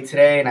up late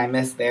today and I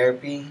missed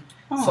therapy.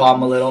 Aww. So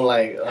I'm a little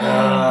like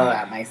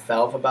at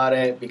myself about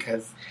it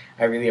because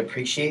I really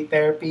appreciate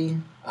therapy.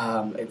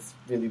 It's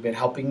really been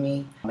helping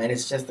me. And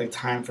it's just a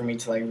time for me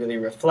to like really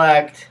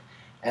reflect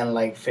and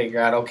like figure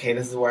out, okay,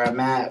 this is where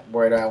I'm at.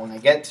 Where do I want to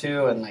get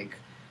to? And like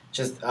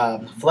just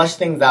flush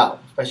things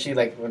out, especially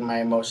like when my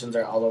emotions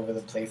are all over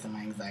the place and my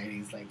anxiety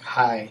is like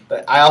high.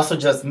 But I also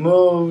just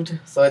moved,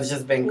 so it's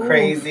just been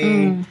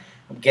crazy.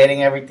 I'm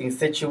getting everything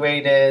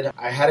situated.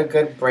 I had a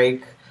good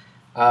break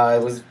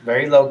It was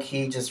very low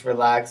key, just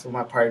relaxed with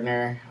my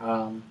partner.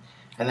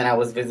 And then I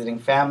was visiting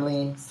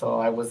family, so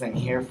I wasn't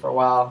here for a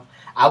while.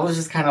 I was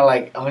just kind of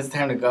like, oh, it's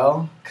time to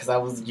go, because I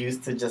was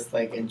used to just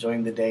like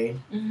enjoying the day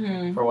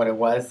for what it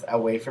was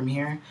away from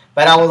here.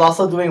 But I was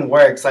also doing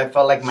work, so I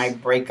felt like my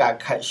break got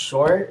cut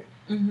short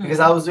because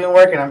I was doing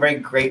work, and I'm very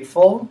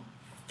grateful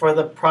for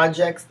the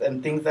projects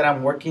and things that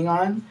I'm working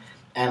on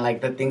and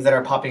like the things that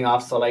are popping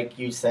off. So like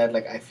you said,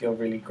 like I feel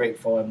really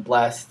grateful and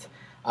blessed.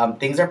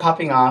 Things are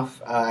popping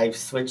off. I've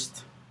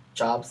switched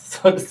jobs,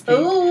 so to speak.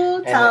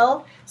 Ooh,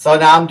 tell. So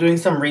now I'm doing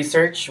some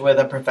research with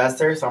a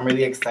professor, so I'm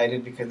really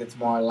excited because it's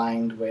more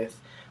aligned with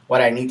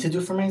what I need to do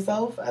for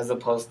myself as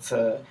opposed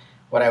to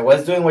what I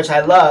was doing, which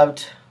I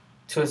loved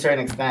to a certain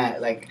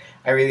extent. Like,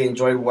 I really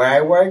enjoyed where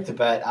I worked,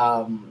 but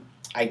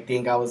I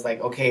think I was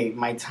like, okay,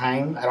 my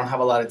time, I don't have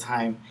a lot of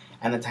time,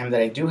 and the time that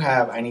I do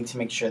have, I need to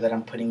make sure that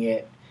I'm putting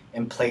it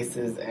in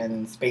places and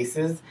in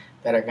spaces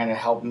that are going to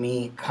help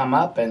me come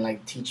up and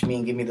like teach me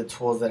and give me the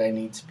tools that I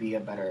need to be a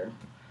better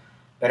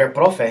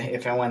profe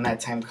if and when that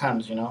time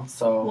comes, you know?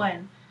 So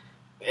when?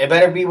 It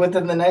better be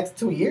within the next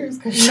 2 years.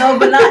 No,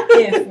 but not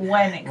if,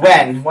 when it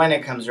comes. When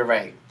it comes, you're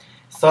right.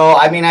 So,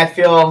 I mean, I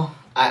feel,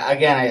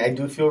 I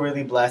do feel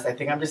really blessed. I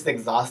think I'm just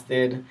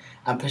exhausted.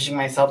 I'm pushing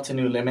myself to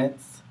new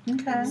limits.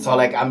 Okay. So,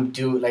 like,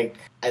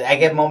 I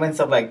get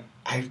moments of, like,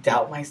 I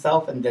doubt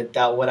myself and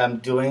doubt what I'm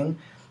doing,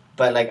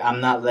 but, like,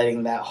 I'm not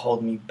letting that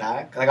hold me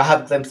back. Like, I'll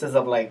have glimpses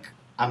of, like,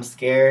 I'm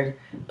scared,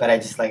 but I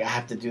just, like, I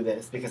have to do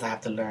this because I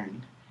have to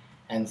learn.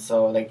 And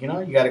so, like, you know,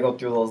 you got to go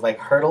through those, like,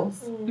 hurdles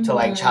to,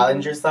 like,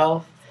 challenge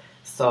yourself.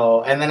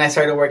 So, and then I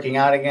started working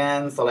out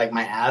again. So, like,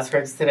 my ass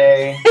hurts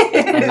today.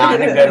 And not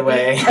in a good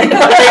way. I'm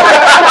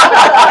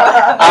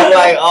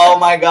like, oh,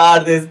 my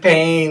God, this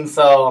pain.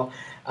 So,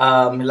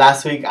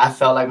 last week, I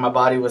felt like my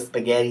body was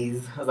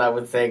spaghettis, as I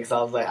would say. Because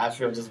I was like, I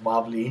feel just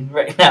wobbly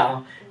right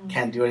now.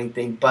 Can't do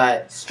anything.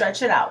 But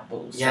stretch it out,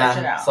 boo. Stretch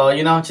it out. So,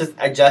 you know, just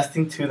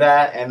adjusting to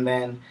that. And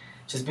then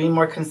just being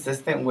more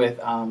consistent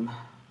with...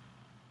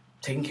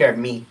 taking care of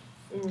me,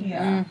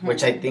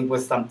 which I think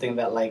was something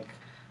that like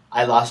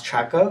I lost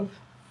track of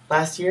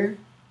last year,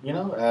 you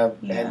know,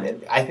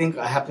 and I think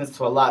it happens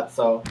to a lot.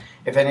 So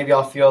if any of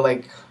y'all feel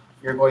like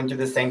you're going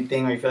through the same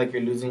thing or you feel like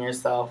you're losing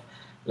yourself,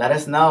 let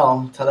us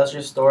know. Tell us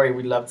your story.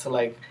 We'd love to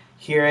like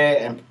hear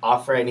it and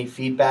offer any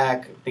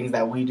feedback, things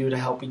that we do to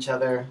help each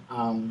other.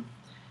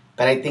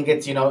 But I think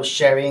it's, you know,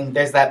 sharing.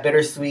 There's that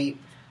bittersweet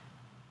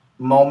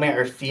moment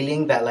or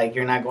feeling that like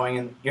you're not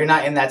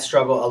in that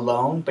struggle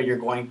alone, but you're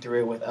going through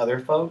it with other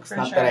folks.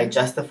 That I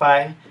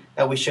justify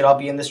that we should all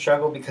be in the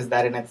struggle, because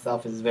that in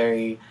itself is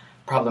very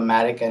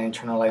problematic and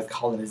internalized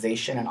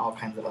colonization and all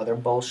kinds of other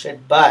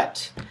bullshit.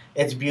 But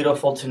it's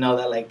beautiful to know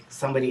that like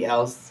somebody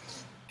else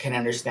can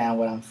understand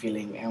what I'm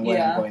feeling and what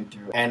I'm going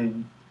through,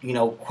 and you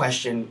know,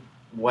 question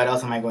what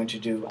else am I going to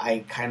do?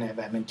 I kind of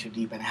am in too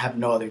deep and have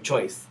no other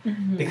choice.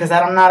 Because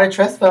I'm not a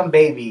trust fund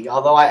baby.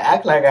 Although I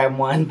act like I'm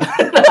one,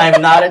 but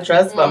I'm not a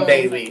trust fund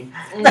baby.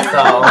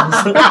 So.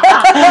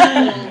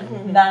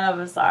 None of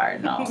us are.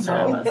 No,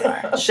 none of us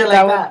are. Shit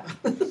like that.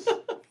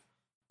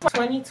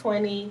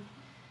 2020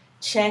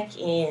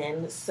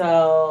 check-in.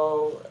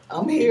 So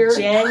I'm here.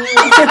 January.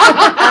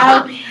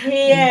 I'm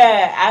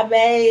here. I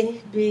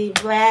may be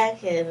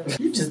black and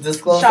you just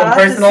disclosed some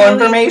personal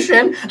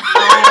information.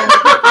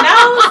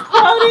 I was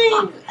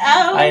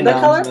quoting the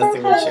color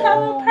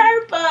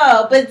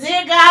purple. But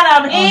dear God,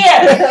 I'm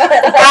here.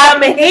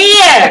 I'm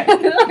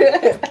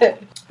here.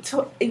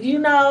 You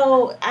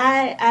know,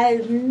 I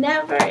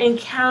never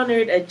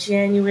encountered a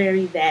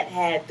January that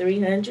had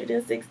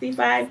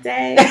 365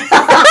 days.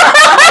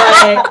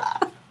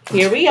 But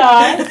here we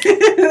are. True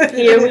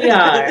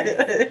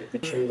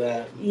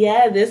that.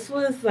 Yeah, this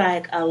was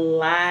like a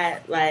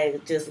lot,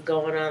 like just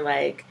going on,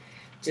 like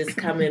just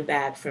coming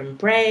back from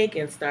break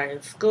and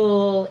starting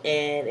school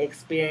and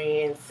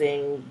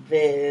experiencing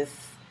this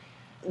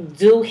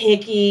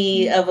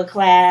doohickey of a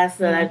class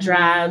that I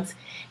dropped,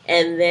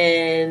 and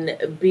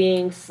then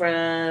being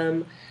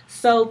from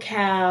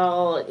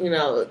SoCal, you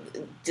know,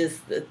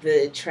 just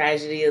the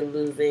tragedy of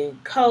losing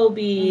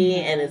Kobe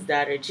and his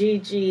daughter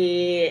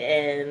Gigi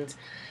and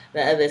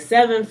the other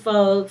 7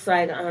 folks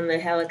like on the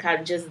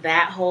helicopter, just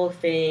that whole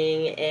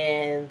thing.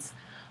 And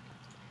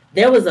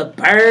there was a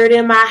bird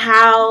in my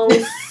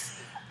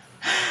house.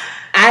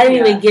 I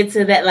didn't even get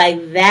to that.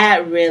 Like,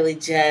 that really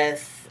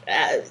just,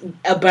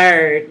 a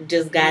bird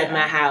just got in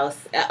my house.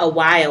 A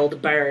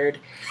wild bird.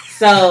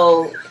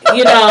 So,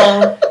 you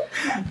know,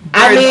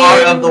 I mean,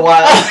 are of the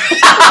wild.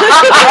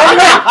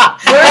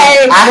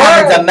 I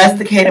have a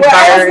domesticated bird.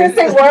 I was going to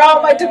say, where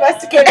all my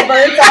domesticated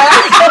birds are.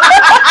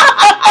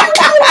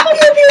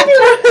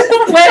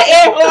 What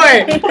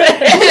airport?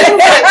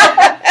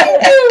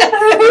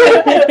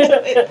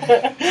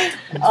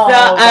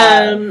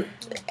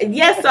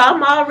 So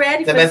I'm all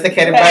ready.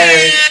 Domesticated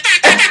bird.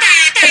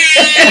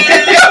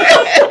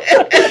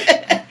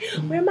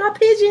 Where my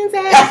pigeons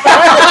at?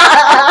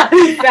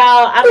 So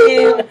I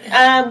mean,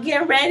 I'm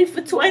getting ready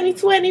for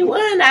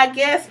 2021, I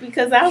guess,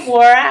 because I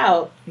wore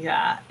out.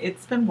 Yeah,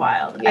 it's been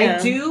wild.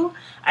 Yeah.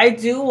 I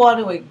do want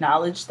to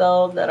acknowledge,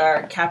 though, that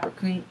our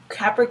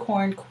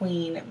Capricorn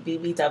Queen,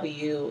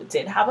 BBW,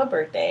 did have a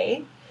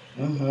birthday.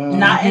 Mm-hmm.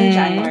 Not in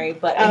January,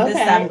 but in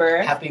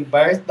December. Happy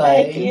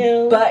birthday. Thank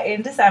you. But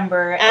in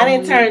December. I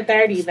didn't turn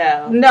 30,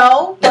 though.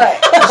 No,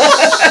 but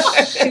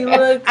she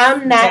looks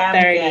I'm not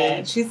 30.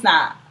 Good. She's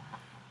not.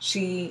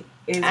 She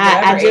is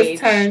I just age.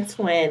 turned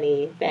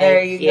 20.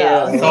 There you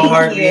go. So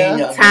hard being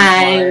young.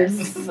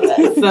 Times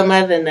some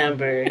other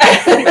numbers.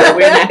 But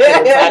we're not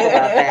going to talk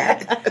about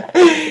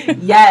that.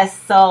 Yes,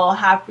 so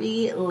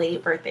happy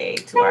late birthday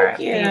to our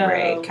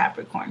favorite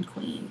Capricorn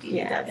Queen, BBW.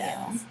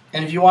 Yes.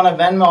 And if you want to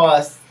Venmo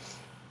us,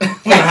 we don't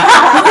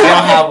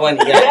have one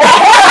yet.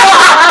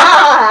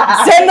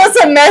 Send us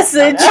a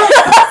message.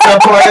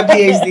 Support a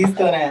PhD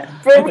student.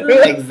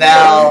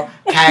 Excel,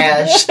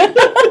 cash.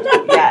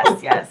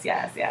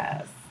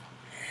 Yes.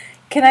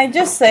 Can I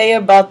just say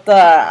about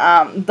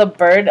the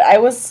bird?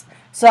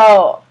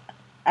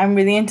 I'm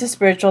really into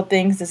spiritual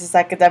things. This is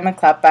Academic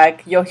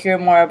Clapback. You'll hear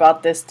more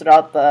about this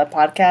throughout the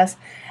podcast.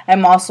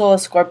 I'm also a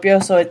Scorpio,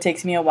 so it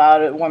takes me a while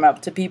to warm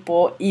up to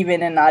people,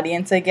 even in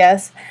audience, I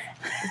guess.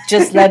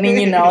 Just letting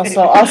you know,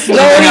 so I'll slowly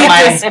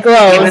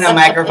disclose. Even a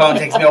microphone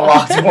takes me a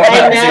while to warm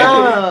up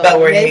to, but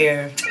we're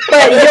here.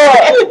 But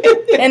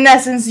in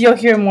essence, you'll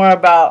hear more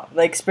about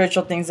like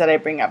spiritual things that I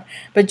bring up.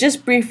 But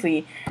just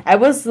briefly, I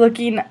was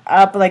looking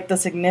up like the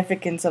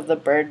significance of the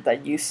bird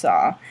that you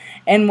saw,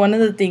 and one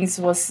of the things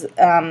was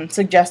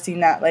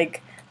suggesting that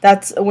like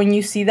that's when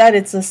you see that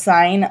it's a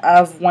sign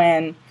of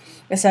when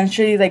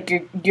essentially like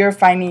you're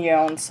finding your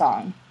own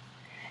song,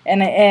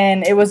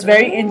 and it was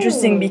very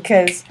interesting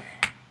because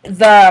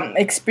the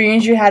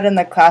experience you had in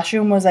the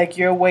classroom was like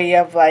your way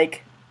of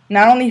like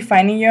not only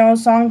finding your own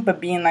song but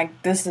being like,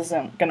 this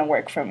isn't gonna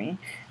work for me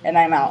and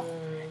I'm out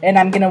and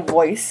I'm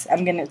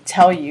gonna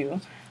tell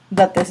you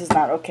that this is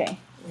not okay.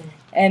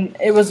 And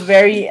it was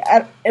very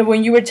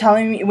when you were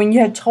telling me, when you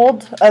had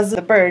told us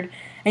the bird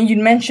and you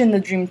mentioned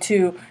the dream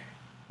too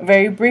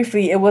very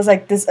briefly, it was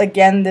like this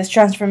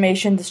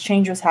transformation, this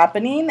change was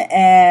happening,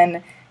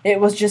 and it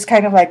was just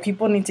kind of like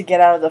people need to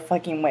get out of the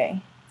fucking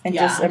way and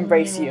just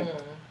embrace you.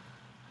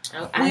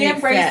 We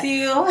embrace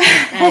you.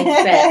 I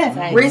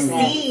accept.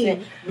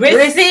 Receive.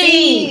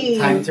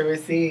 Time to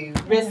receive.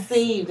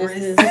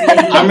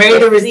 I'm ready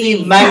to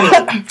receive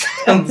money.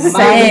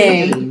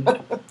 Same.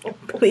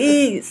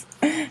 Please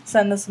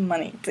send us some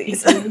money,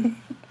 please.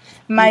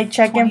 My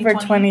check-in for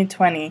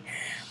 2020.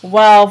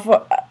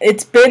 Well,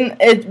 it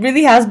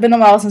really has been a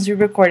while since we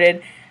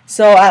recorded.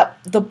 So at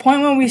the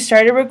point when we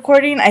started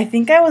recording, I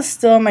think I was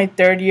still in my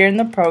 3rd year in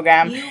the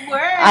program. You were.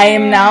 I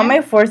am now in my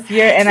 4th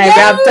year, and I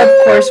wrapped up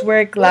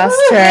coursework last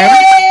term.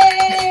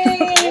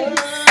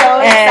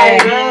 So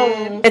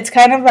excited. It's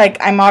kind of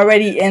like I'm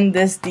already in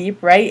this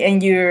deep, right?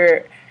 And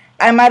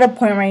I'm at a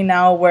point right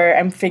now where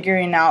I'm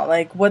figuring out,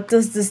 like, what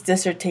does this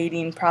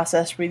dissertating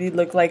process really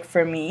look like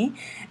for me?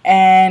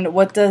 And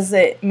what does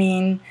it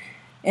mean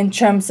in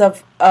terms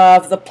of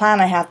the plan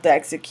I have to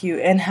execute,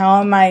 and how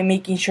am I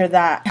making sure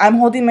that I'm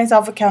holding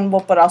myself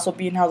accountable but also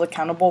being held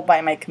accountable by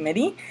my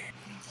committee.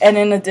 And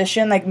in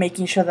addition, like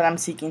making sure that I'm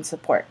seeking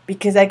support,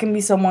 because I can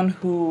be someone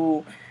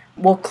who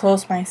will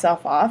close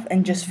myself off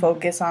and just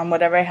focus on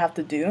whatever I have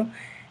to do,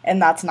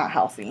 and that's not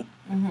healthy.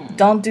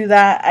 Don't do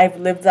that. I've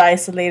lived the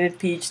isolated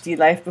PhD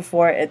life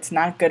before. It's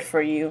not good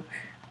for you.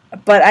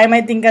 But I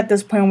might think at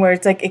this point where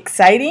it's like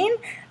exciting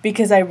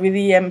because I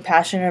really am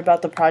passionate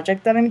about the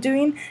project that I'm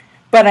doing,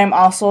 but I'm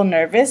also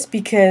nervous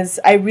because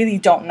I really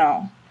don't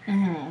know.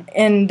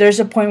 And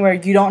there's a point where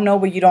you don't know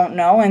what you don't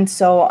know. And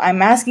so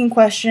I'm asking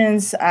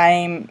questions.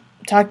 I'm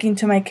talking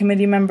to my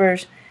committee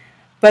members.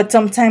 But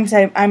sometimes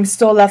I'm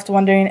still left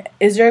wondering,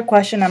 is there a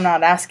question I'm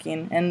not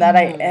asking? And that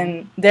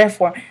and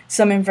therefore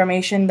some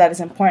information that is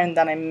important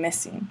that I'm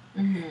missing.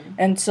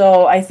 And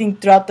so I think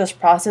throughout this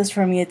process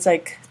for me, it's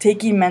like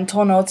taking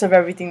mental notes of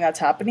everything that's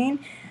happening,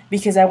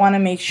 because I want to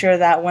make sure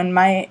that when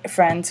my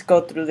friends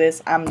go through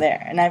this, I'm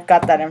there and I've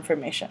got that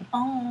information.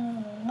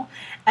 Oh,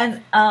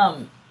 and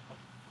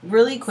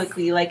really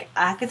quickly, like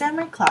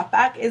Academic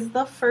Clapback is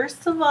the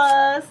first of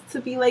us to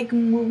be like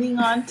moving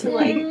on to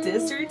like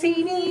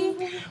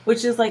dissertating,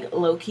 which is like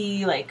low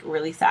key like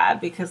really sad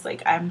because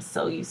like I'm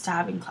so used to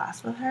having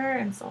class with her,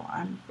 and so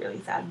I'm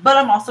really sad. But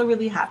I'm also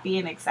really happy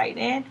and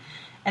excited.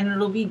 And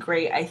it'll be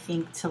great, I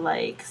think, to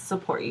like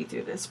support you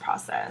through this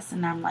process.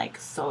 And I'm like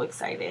so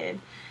excited.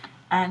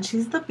 And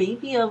she's the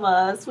baby of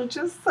us, which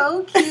is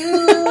so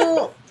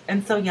cute.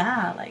 And so,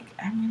 yeah, like,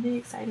 I'm really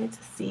excited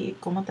to see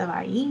cómo te va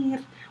a ir.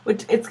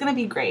 Which, it's going to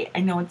be great. I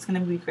know it's going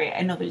to be great.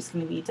 I know there's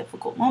going to be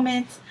difficult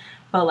moments.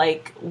 But,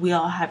 like, we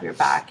all have your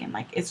back. And,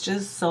 like, it's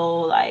just so,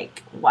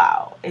 like,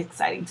 wow,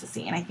 exciting to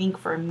see. And I think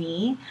for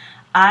me,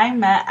 I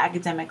met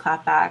Academic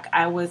Clapback.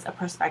 I was a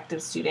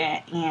prospective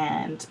student.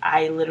 And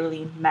I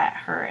literally met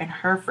her in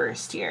her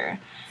first year.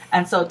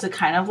 And so to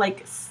kind of,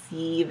 like,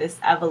 see this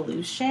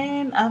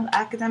evolution of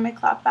Academic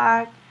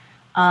Clapback,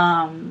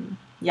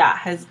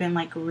 has been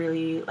like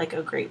really like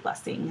a great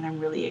blessing, and I'm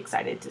really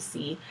excited to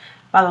see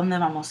para donde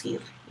vamos ir,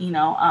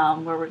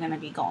 where we're gonna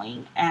be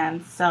going.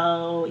 And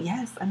so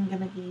yes,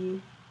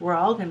 we're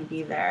all gonna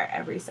be there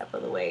every step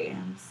of the way.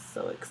 I'm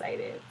so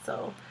excited.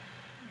 So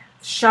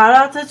shout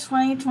out to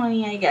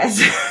 2020, I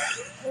guess.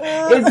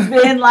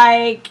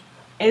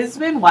 It's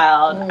been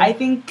wild. I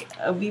think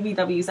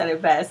BBW said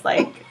it best,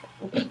 like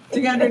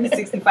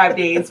 365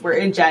 days, we're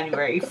in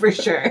January for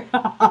sure.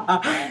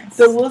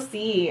 So we'll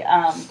see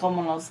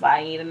como nos va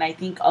a ir. And I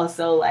think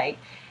also like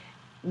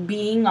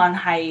being on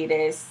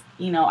hiatus,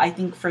 I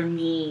think for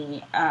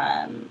me,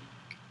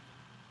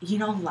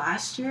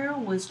 last year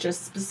was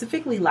just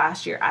specifically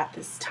last year at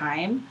this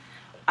time,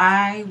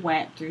 I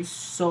went through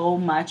so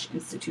much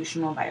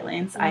institutional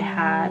violence. I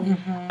had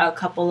a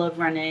couple of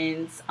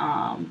run-ins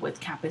with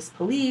campus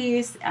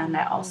police, and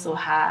I also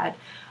had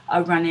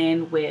a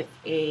run-in with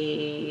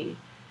a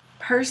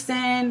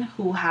person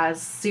who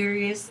has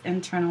serious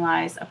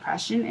internalized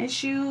oppression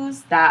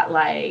issues that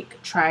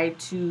like tried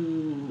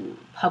to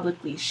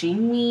publicly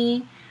shame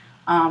me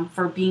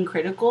for being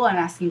critical and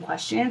asking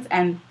questions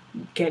and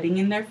getting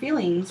in their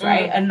feelings,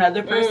 right?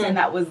 Another person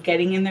that was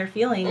getting in their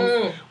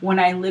feelings when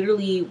I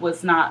literally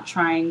was not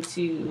trying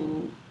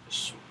to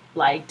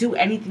do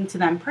anything to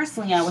them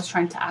personally. I was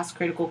trying to ask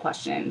critical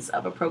questions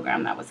of a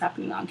program that was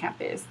happening on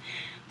campus.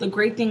 The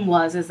great thing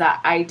is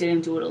that I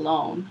didn't do it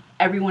alone.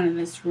 Everyone in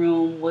this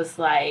room was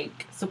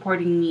like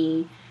supporting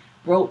me,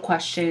 wrote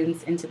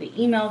questions into the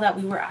email that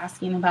we were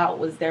asking about,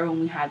 was there when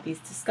we had these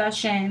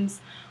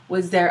discussions,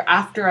 was there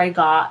after I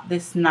got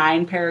this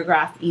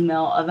 9-paragraph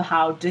email of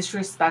how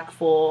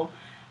disrespectful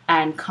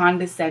and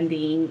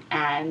condescending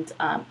and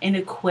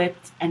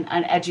inequipped and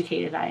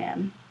uneducated I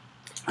am.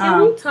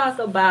 Can we talk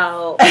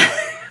about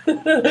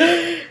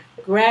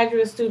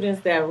graduate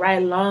students that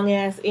write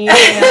long-ass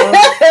emails?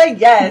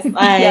 Yes.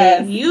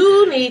 Yes.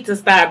 You need to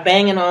start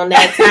banging on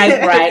that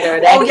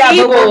typewriter, that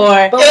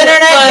keyboard.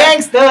 Internet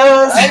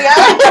gangsters.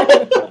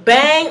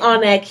 Bang on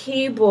that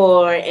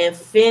keyboard and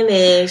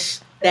finish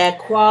that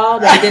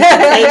that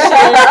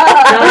dissertation.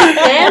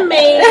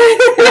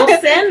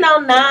 Don't send no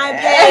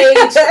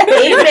 9-page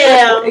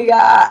email.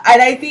 Yeah,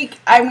 and I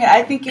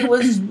think it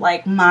was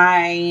like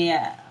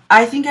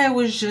I think I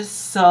was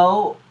just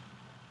so,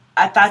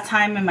 at that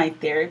time in my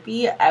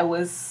therapy, I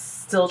was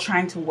still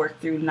trying to work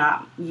through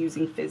not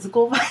using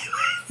physical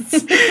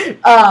violence,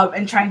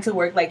 and trying to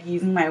work like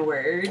using my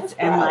words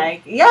and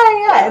like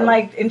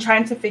and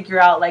trying to figure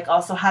out like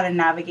also how to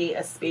navigate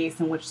a space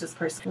in which this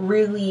person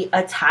really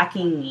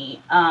attacking me.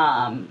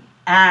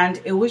 And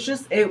it was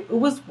just it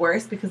was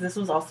worse because this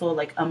was also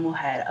like a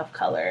mujer of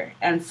color,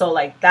 and so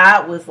like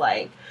that was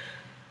like,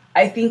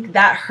 I think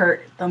that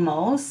hurt the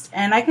most.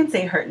 And I can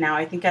say hurt now.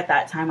 I think at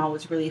that time I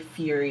was really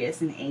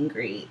furious and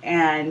angry.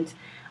 And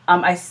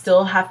I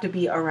still have to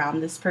be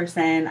around this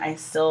person. I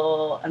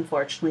still,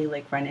 unfortunately,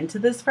 like run into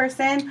this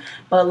person.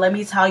 But let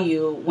me tell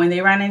you, when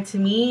they ran into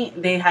me,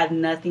 they had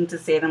nothing to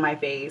say to my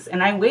face.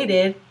 And I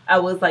waited. I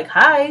was like,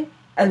 hi.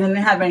 And then they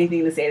didn't have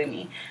anything to say to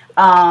me.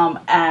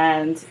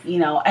 And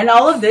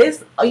all of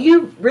this,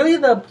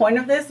 the point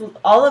of this,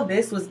 all of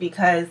this was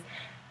because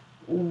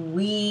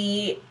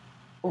we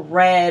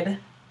read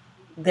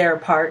their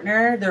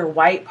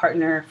white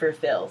partner for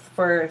filth,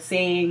 for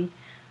saying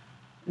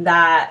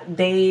that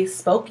they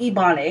spoke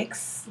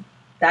Ebonics.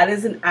 That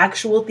is an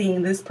actual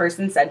thing this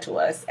person said to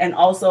us. And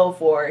also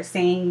for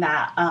saying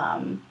that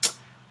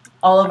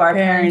all of our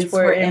parents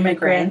were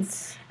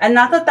immigrants. And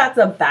not that that's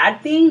a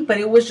bad thing, but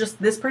it was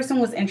just this person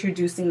was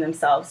introducing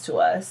themselves to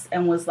us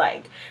and was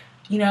like,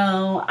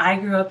 I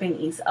grew up in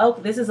East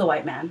Oakland. This is a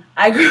white man.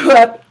 I grew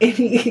up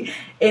in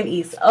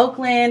East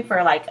Oakland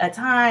for like a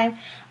time.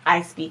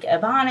 I speak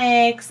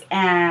Ebonics,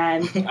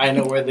 and I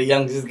know where the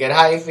youngsters get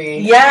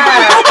hyphy.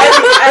 Yeah,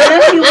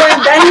 and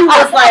then he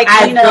was like,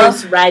 I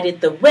ghostwrited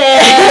the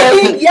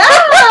web. Yeah,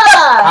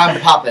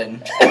 I'm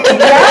popping.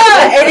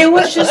 Yeah, and it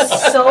was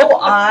just so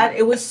odd.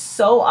 It was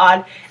so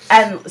odd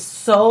and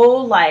so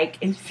like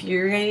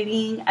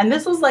infuriating. And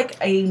this was like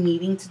a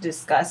meeting to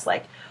discuss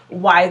like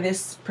why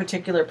this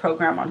particular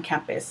program on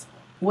campus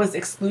was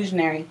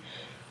exclusionary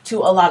to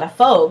a lot of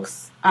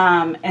folks.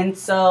 And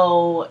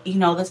so,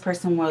 this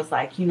person was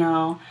like,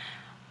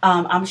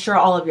 I'm sure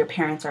all of your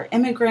parents are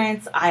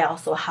immigrants. I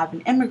also have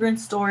an immigrant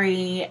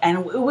story. And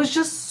it was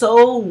just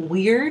so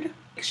weird.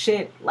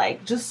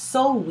 Just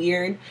so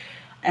weird.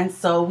 And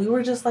so we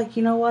were just like,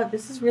 you know what?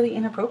 This is really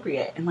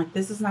inappropriate. And like,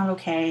 this is not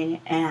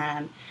okay.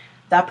 And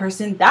that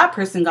person got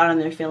on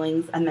their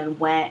feelings and then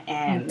went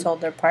and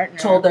told their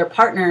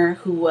partner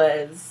who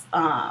was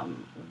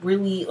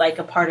really like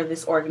a part of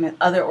this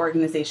other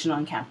organization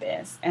on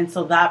campus. And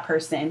so that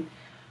person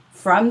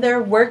from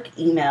their work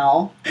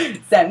email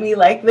sent me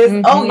like this.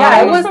 Mm-hmm. Oh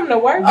yeah, it was from the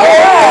work. From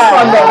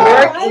the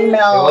work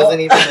email. It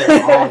wasn't even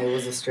their own. It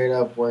was a straight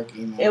up work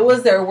email. It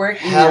was their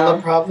work email.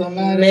 Hella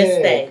problematic.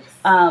 Mistakes.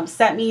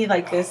 Sent me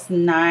like this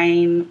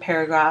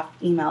 9-paragraph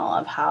email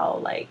of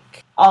how like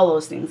all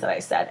those things that I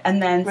said,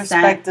 and then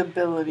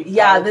respectability.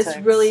 This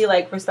really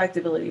like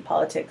respectability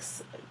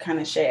politics kind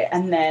of shit.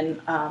 And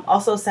then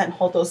also sent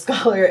Hoto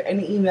Scholar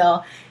an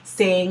email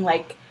saying,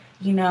 like,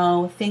 you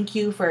know, thank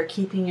you for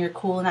keeping your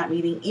cool in that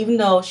meeting, even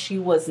though she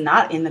was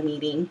not in the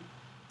meeting,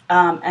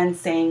 and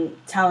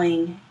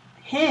telling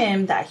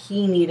him that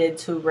he needed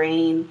to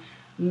rein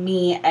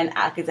me and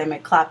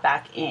Academic Clap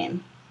back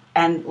in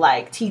and,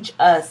 like, teach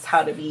us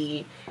how to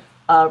be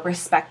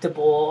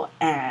respectable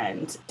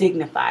and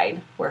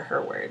dignified, were her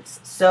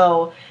words.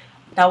 So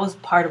that was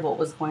part of what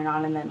was going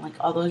on. And then, like,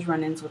 all those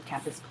run-ins with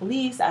campus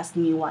police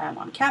asking me why I'm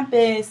on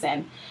campus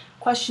and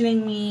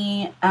questioning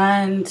me,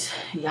 and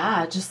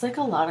yeah, just like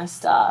a lot of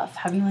stuff.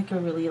 Having like a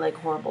really like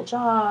horrible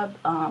job.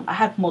 I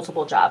had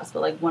multiple jobs,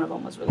 but like one of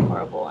them was really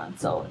horrible, and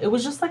so it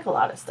was just like a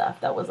lot of stuff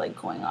that was like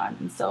going on.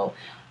 And so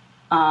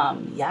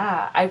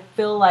yeah, I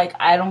feel like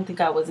I don't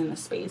think I was in the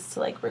space to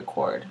like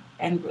record,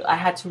 and I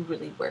had to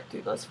really work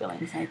through those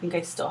feelings, and I think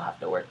I still have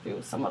to work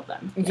through some of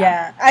them.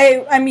 Yeah.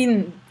 I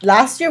mean,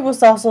 last year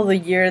was also the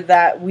year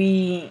that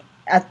we,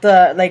 at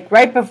the, like,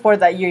 right before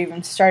that year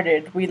even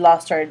started, we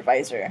lost our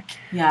advisor.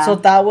 Yeah. So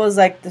that was,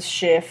 like, the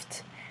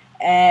shift.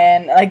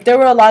 And, like, there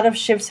were a lot of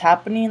shifts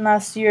happening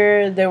last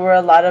year. There were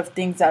a lot of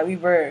things that we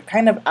were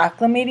kind of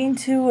acclimating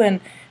to and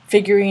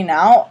figuring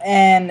out.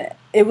 And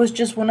it was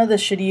just one of the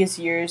shittiest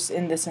years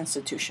in this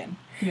institution.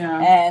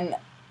 Yeah. And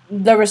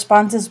the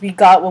responses we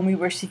got when we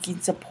were seeking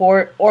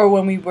support or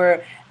when we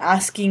were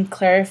asking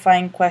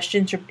clarifying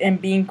questions and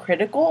being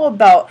critical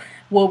about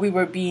what we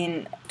were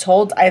being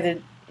told,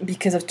 either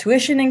because of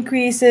tuition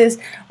increases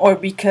or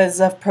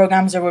because of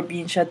programs that were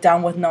being shut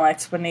down with no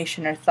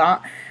explanation or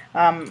thought,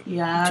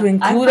 to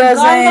include us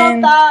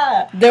in.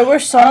 There were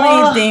so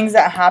many things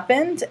that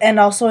happened, and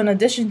also in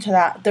addition to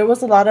that, there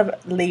was a lot of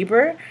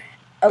labor,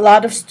 a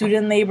lot of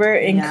student labor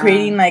in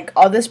creating like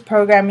all this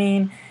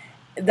programming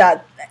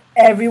that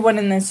everyone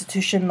in the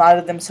institution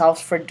lauded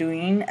themselves for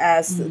doing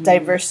as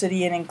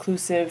diversity and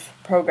inclusive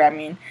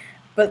programming,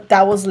 but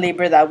that was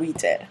labor that we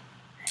did,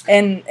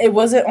 and it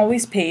wasn't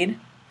always paid.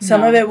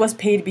 Some of it was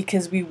paid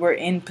because we were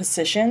in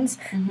positions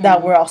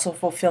that were also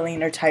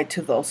fulfilling or tied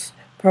to those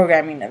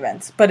programming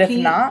events. But if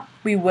not,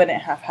 we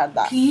wouldn't have had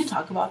that. Can you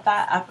talk about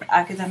that after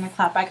Academic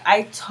Clapback?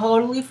 I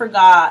totally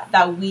forgot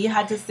that we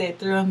had to sit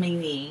through a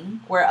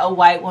meeting where a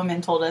white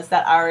woman told us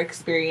that our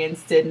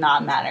experience did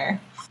not matter.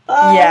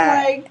 Oh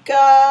my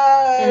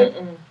God.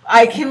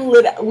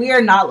 We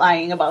are not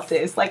lying about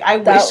this. Like, I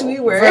wish we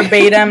were.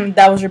 Verbatim,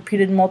 that was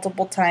repeated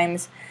multiple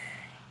times.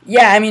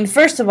 Yeah, I mean,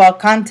 first of all,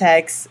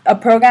 context. A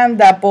program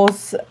that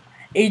both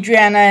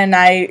Adriana and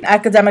I,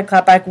 Academic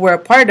Clapback, were a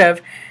part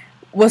of,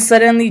 was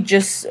suddenly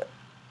just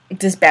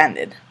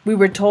disbanded. We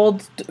were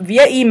told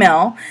via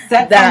email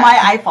that from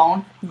my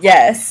iPhone.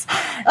 Yes,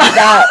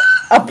 that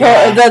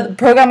the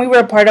program we were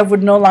a part of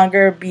would no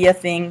longer be a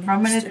thing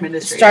from an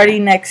administrator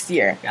starting next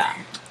year. Yeah.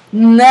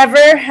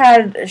 Never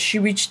had she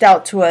reached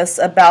out to us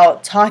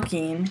about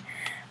talking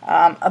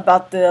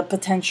about the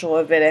potential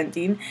of it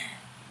ending.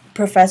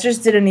 Professors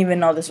didn't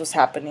even know this was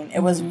happening. It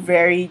was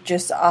very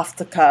just off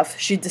the cuff.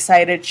 She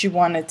decided she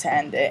wanted to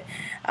end it.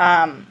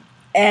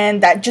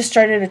 And that just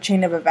started a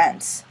chain of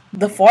events.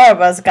 The four of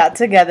us got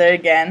together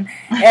again,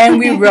 and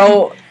we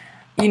wrote,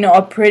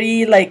 a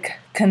pretty, like,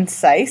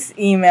 concise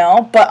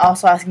email, but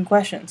also asking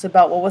questions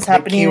about what was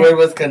happening. The keyword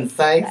was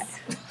concise?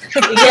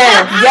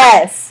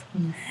 Yes.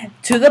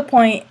 To the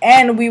point,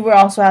 and we were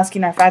also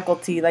asking our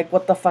faculty, like,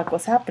 what the fuck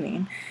was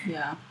happening.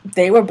 Yeah.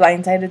 They were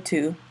blindsided,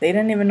 too. They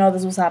didn't even know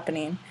this was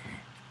happening.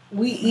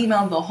 We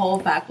emailed the whole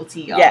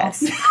faculty, y'all.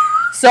 Yes.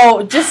 So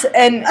we're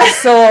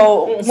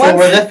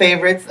the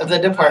favorites of the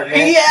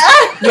department.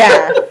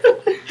 Yeah.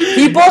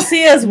 People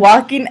see us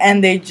walking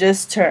and they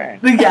just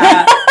turn.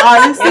 Yeah.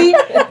 Honestly,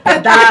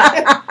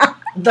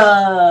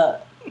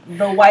 the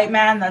white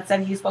man that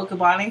said he spoke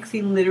Ebonics,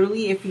 he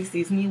literally, if he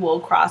sees me,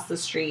 will cross the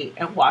street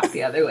and walk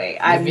the other way.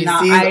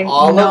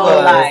 All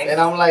of us,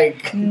 and I'm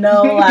like,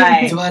 no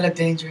lie. Do I look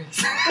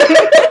dangerous?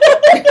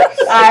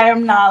 I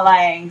am not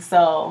lying.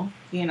 So,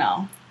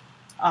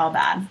 all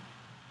bad.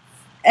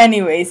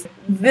 Anyways,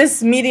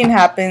 this meeting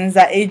happens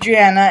that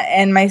Adriana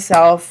and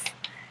myself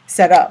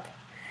set up.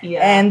 Yeah.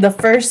 And the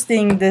first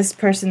thing this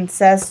person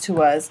says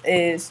to us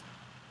is,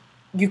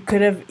 you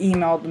could have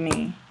emailed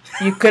me.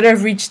 You could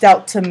have reached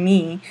out to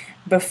me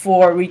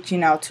before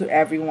reaching out to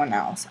everyone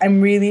else.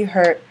 I'm really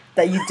hurt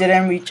that you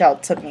didn't reach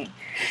out to me.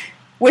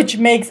 Which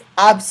makes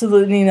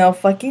absolutely no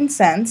fucking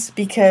sense,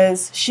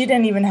 because she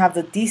didn't even have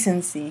the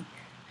decency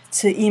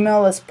to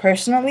email us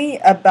personally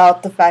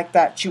about the fact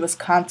that she was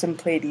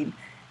contemplating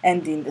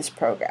ending this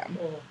program.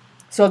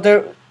 So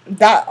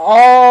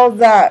all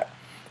that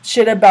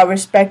shit about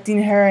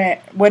respecting her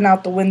went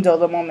out the window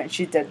the moment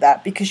she did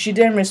that, because she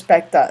didn't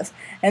respect us.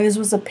 And this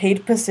was a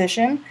paid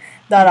position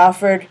that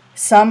offered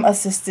some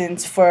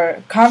assistance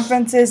for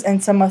conferences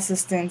and some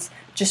assistance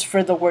just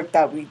for the work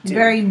that we do.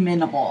 Very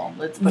minimal,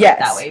 let's put it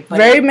that way. But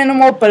very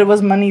minimal, but it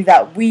was money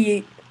that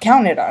we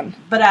counted on.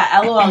 But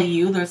at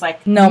LOLU, there's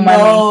like no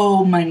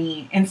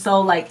money. And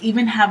so like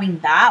even having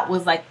that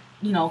was like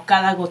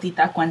cada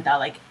gotita cuenta,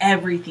 like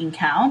everything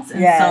counts.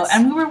 And so,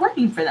 and we were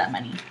working for that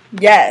money.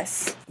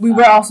 Yes. We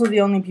were also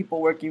the only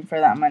people working for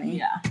that money.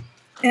 Yeah.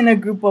 In a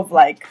group of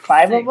like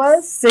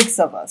 6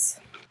 of us.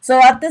 So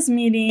at this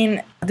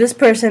meeting, this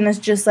person is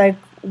just like,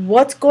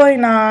 what's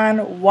going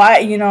on? Why,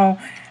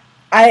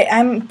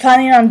 I'm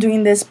planning on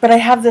doing this, but I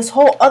have this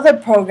whole other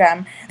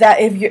program that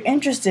if you're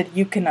interested,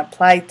 you can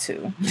apply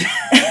to.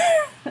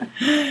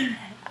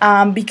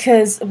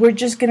 Because we're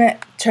just going to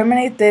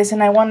terminate this,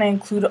 and I want to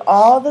include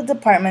all the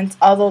departments,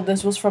 although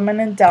this was from an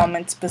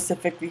endowment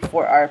specifically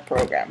for our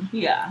program.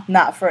 Yeah.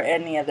 Not for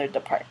any other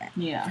department.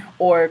 Yeah.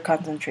 Or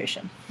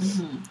concentration.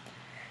 Mm-hmm.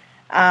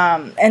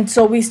 And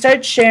so we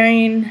start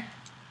sharing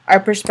our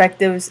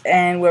perspectives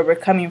and where we're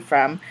coming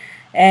from.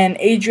 And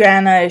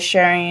Adriana is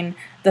sharing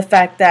the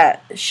fact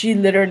that she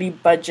literally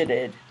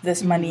budgeted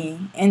this money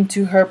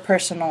into her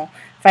personal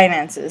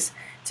finances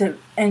to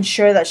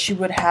ensure that she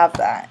would have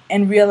that.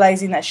 And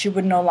realizing that she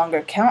would no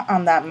longer count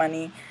on that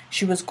money,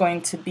 she was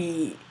going to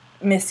be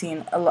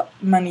missing a lot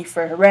money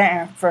for her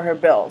rent, for her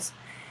bills.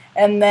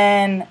 And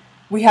then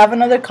we have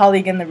another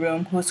colleague in the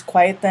room who's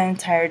quiet the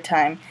entire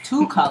time.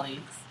 2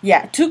 colleagues.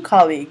 Yeah, 2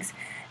 colleagues.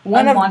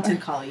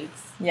 Unwanted colleagues.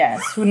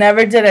 Yes, who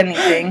never did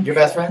anything. Your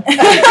best friend?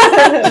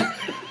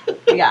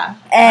 Yeah.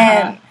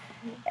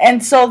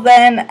 And so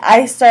then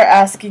I start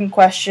asking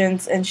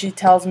questions, and she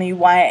tells me,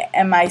 why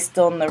am I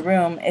still in the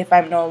room if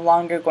I'm no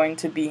longer going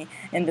to be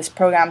in this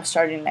program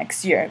starting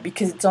next year?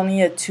 Because it's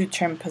only a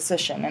 2-term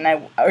position,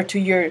 or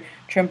 2-year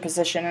term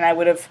position, and I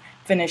would have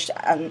finished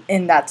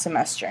in that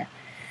semester.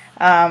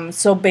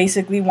 So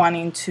basically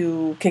wanting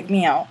to kick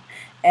me out.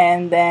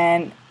 And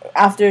then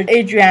after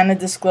Adriana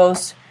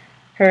disclosed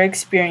her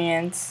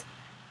experience,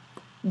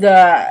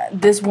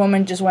 this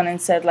woman just went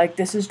and said, like,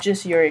 this is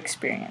just your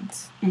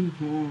experience.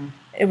 Mm-hmm.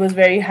 It was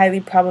very highly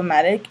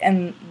problematic,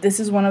 and this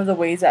is one of the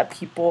ways that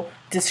people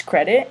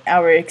discredit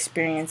our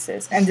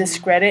experiences and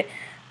discredit,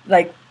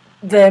 like,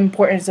 the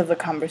importance of the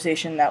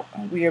conversation that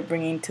we are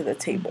bringing to the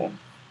table.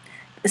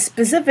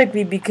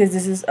 Specifically because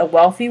this is a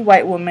wealthy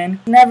white woman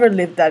who never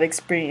lived that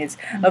experience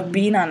of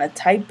being on a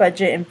tight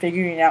budget and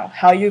figuring out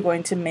how you're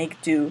going to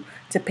make do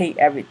to pay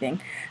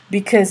everything.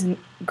 Because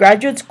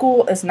graduate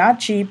school is not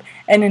cheap,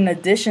 and in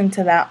addition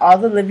to that, all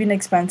the living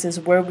expenses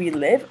where we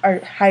live are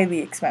highly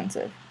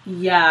expensive.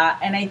 Yeah,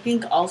 and I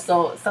think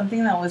also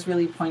something that was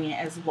really poignant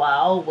as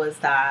well was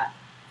that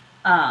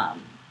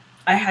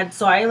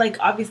I like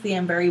obviously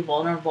am very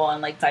vulnerable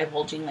and like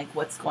divulging like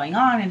what's going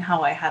on and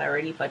how I had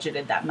already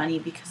budgeted that money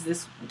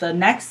because the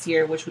next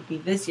year, which would be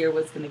this year,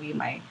 was going to be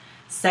my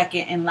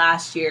second and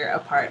last year a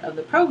part of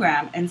the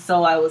program. And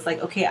so I was like,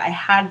 okay, I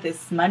had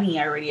this money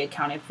already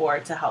accounted for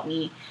to help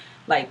me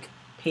like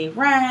pay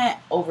rent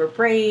over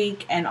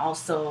break and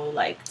also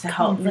like to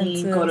help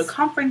me go to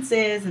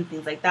conferences and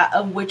things like that,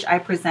 of which I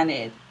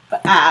presented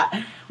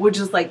at, which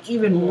is like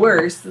even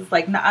worse. It's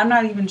like I'm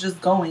not even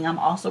just going, I'm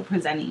also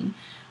presenting.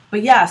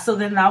 But yeah, so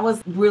then that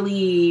was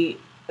really,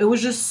 it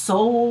was just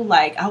so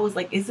like, I was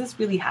like, is this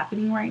really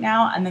happening right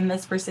now? And then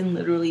this person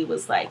literally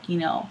was like,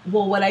 well,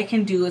 what I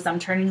can do is I'm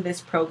turning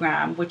this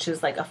program, which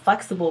is like a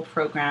flexible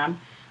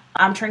program,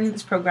 I'm turning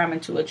this program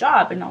into a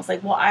job. And I was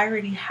like, well, I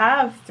already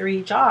have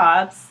 3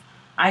 jobs.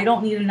 I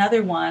don't need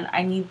another one.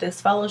 I need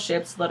this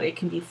fellowship so that it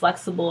can be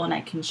flexible and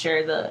I can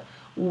share the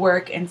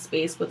work and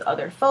space with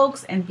other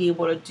folks and be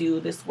able to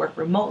do this work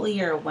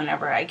remotely or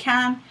whenever I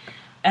can.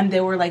 And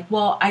they were like,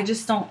 well, I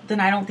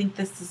don't think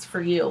this is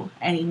for you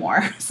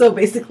anymore. So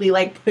basically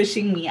like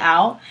pushing me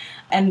out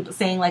and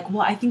saying like,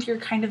 well, I think you're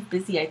kind of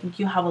busy. I think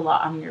you have a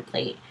lot on your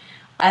plate.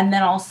 And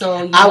then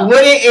also, I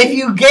wouldn't if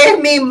you gave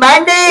me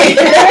money.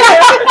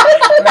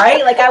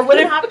 Right? Like I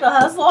wouldn't have to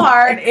hustle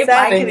hard if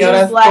I could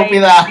just like,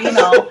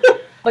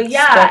 But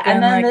yeah,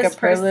 and then like this a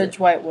privileged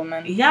white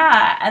woman.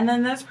 Yeah, and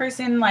then this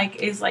person like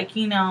is like,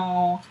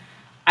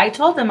 I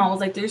told them, I was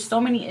like, there's so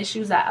many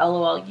issues at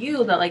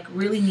LOLU that like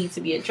really need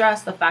to be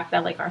addressed. The fact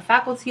that like our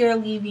faculty are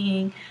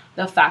leaving,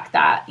 the fact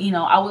that,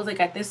 I was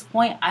like, at this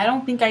point, I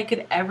don't think I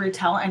could ever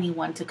tell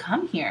anyone to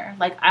come here.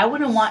 Like, I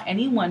wouldn't want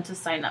anyone to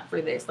sign up for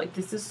this. Like,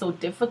 this is so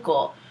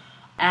difficult.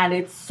 And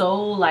it's so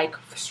like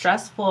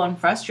stressful and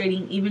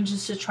frustrating even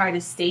just to try to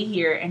stay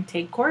here and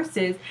take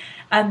courses.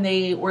 And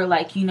they were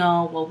like,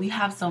 well, we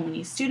have so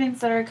many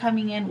students that are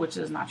coming in, which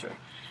is not true.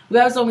 We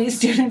have so many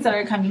students that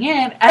are coming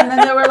in. And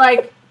then they were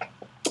like,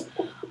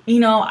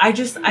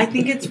 I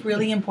think it's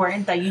really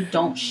important that you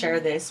don't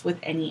share this with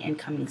any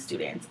incoming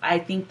students. I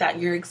think that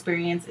your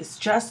experience is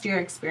just your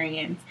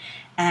experience.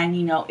 And,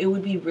 it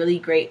would be really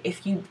great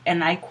if you,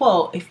 and I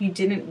quote, if you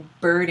didn't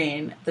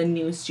burden the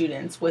new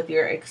students with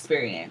your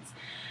experience.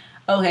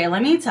 Okay,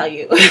 let me tell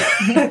you,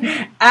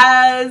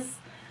 as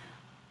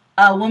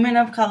a woman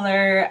of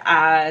color,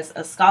 as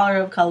a scholar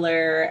of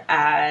color,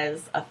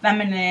 as a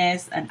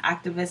feminist, an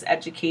activist,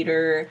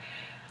 educator,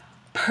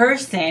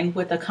 person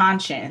with a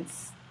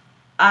conscience,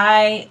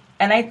 I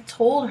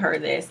told her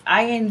this,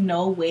 I in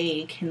no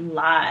way can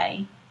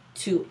lie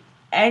to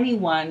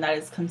anyone that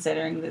is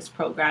considering this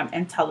program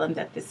and tell them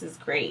that this is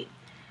great.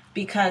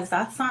 because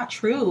that's not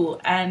true.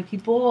 And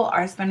people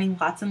are spending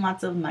lots and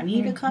lots of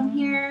money to come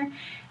here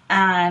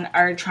and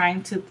are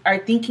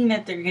thinking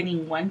that they're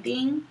getting one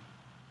thing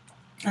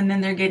and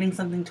then they're getting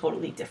something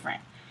totally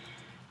different.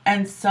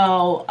 And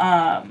so,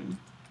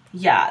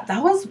 yeah,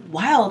 that was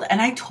wild.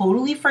 And I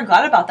totally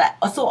forgot about that.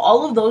 So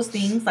all of those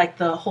things, like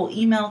the whole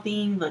email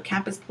thing, the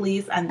campus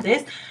police, and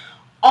this,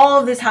 all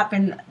of this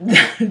happened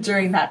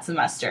during that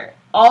semester.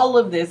 All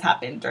of this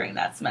happened during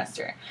that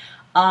semester.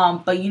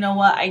 But you know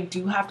what? I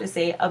do have to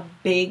say a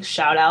big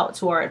shout out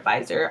to our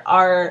advisor.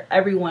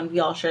 Everyone, we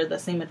all share the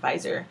same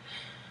advisor.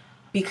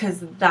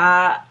 Because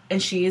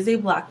and she is a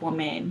Black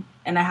woman.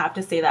 And I have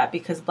to say that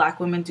because Black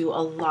women do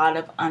a lot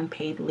of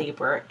unpaid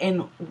labor in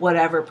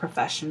whatever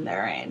profession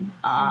they're in.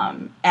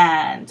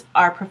 And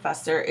our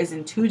professor is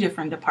in 2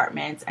 different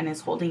departments and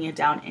is holding it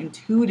down in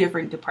 2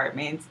 different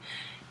departments.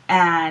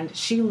 And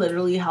she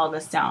literally held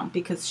us down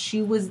because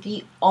she was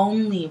the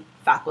only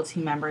faculty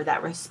member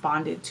that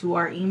responded to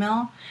our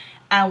email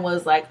and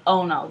was like,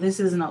 oh no, this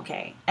isn't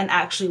okay. And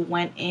actually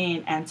went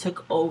in and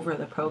took over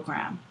the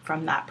program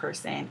from that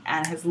person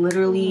and has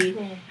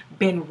literally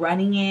been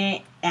running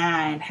it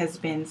and has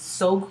been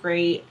so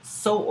great,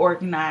 so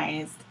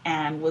organized,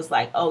 and was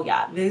like, oh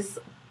yeah, this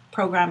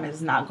program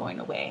is not going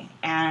away.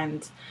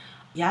 And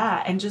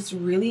yeah, and just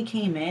really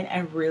came in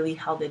and really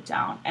held it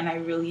down. And I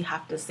really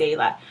have to say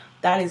that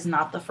is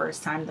not the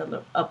first time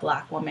that a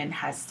Black woman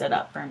has stood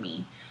up for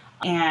me.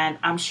 And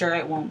I'm sure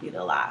it won't be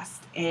the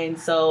last. And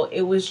so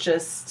it was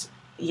just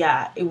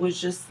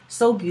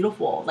so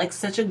beautiful. Like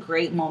such a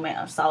great moment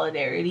of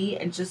solidarity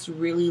and just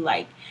really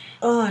like,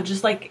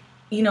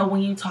 you know,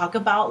 when you talk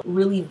about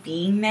really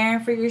being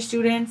there for your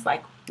students,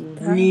 like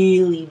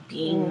really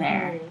being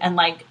there. And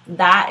like,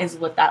 that is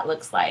what that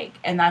looks like.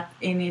 And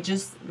it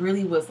just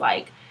really was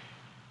like,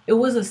 it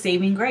was a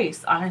saving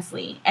grace,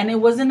 honestly. And it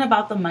wasn't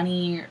about the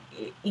money,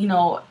 you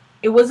know,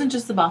 it wasn't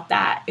just about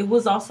that. It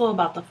was also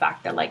about the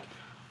fact that like,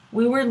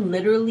 we were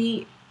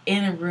literally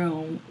in a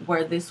room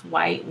where this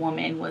white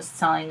woman was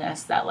telling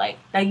us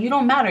that you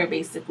don't matter,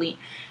 basically.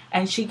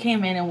 And she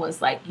came in and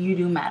was like, you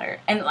do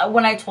matter. And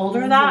when I told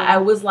her that, I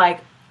was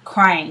like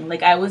crying.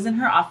 Like I was in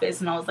her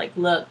office and I was like,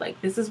 look, like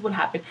this is what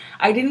happened.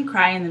 I didn't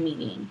cry in the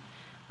meeting.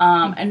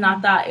 And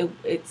not that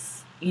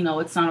it's, you know,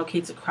 it's not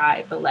okay to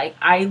cry, but like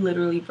I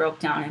literally broke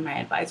down in my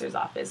advisor's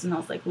office and I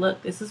was like,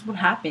 look, this is what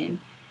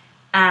happened.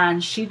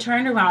 And she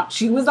turned around.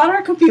 She was on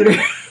her computer,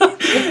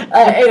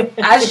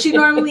 as she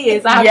normally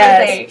is. I have to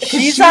say,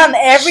 she's on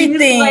everything.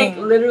 She's like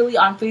literally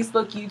on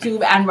Facebook,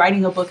 YouTube, and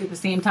writing a book at the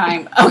same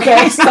time.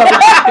 Okay, so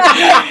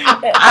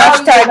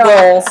hashtag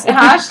goals.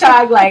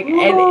 Hashtag like,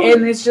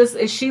 and it's just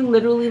she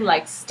literally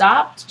like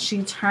stopped.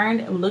 She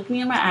turned and looked me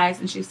in my eyes,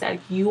 and she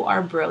said, "You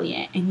are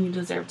brilliant, and you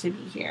deserve to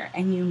be here,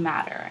 and you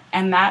matter."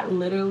 And that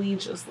literally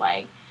just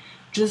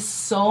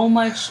so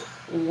much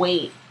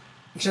weight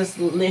just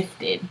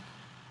lifted.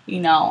 You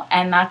know,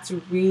 and that's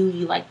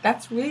really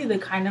the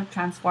kind of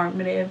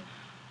transformative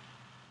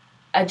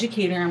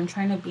educator I'm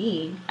trying to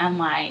be. And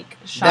like,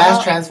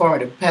 that's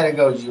transformative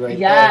pedagogy right there.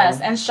 Yes,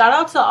 and shout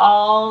out to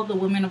all the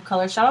women of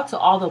color. Shout out to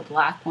all the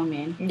Black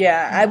women.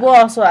 Yeah, I will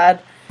also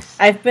add,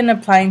 I've been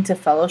applying to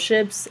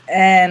fellowships,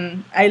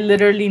 and I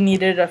literally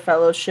needed a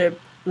fellowship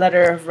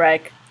letter of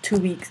rec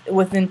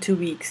within 2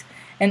 weeks.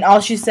 And all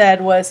she said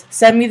was,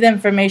 send me the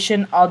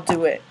information, I'll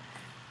do it.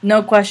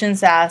 No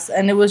questions asked.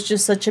 And it was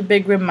just such a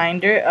big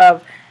reminder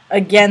of,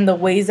 again, the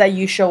ways that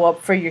you show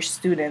up for your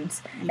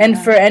students. Yeah. And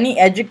for any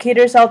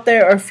educators out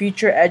there or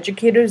future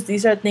educators,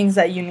 these are things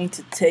that you need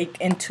to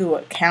take into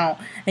account.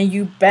 And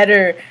you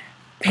better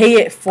pay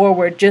it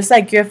forward. Just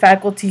like your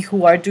faculty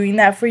who are doing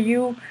that for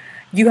you,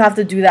 you have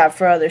to do that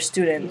for other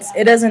students.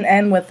 Yeah. It doesn't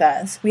end with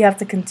us. We have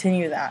to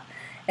continue that.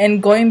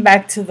 And going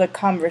back to the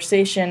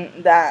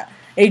conversation that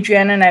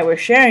Adriana and I were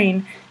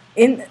sharing,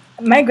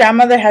 my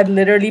grandmother had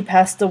literally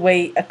passed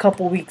away a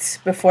couple weeks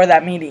before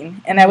that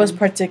meeting, and I was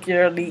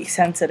particularly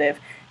sensitive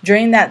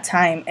during that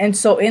time. And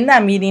so in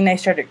that meeting, I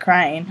started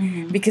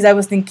crying because I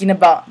was thinking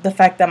about the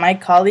fact that my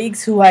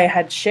colleagues who I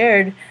had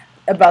shared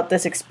about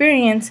this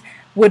experience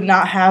would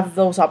not have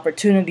those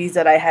opportunities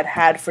that I had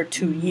had for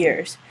 2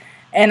 years.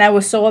 And I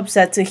was so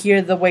upset to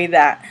hear the way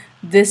that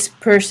this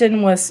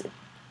person was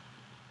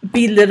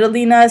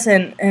belittling us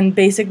and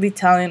basically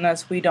telling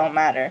us we don't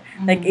matter,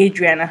 like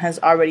Adriana has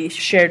already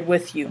shared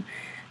with you.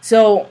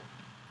 So,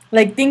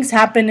 like, things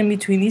happen in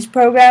between these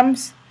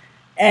programs,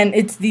 and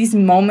it's these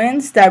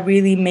moments that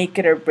really make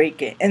it or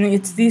break it. And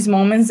it's these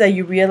moments that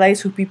you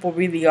realize who people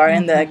really are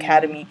in the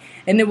academy.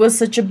 And it was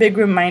such a big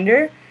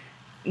reminder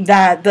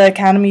that the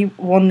academy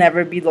will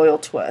never be loyal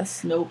to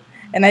us. Nope.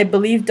 And I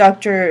believe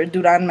Dr.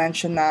 Duran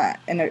mentioned that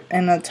in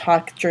a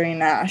talk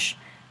during ASH.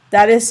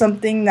 That is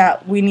something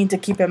that we need to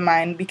keep in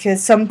mind,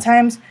 because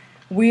sometimes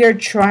we are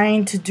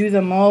trying to do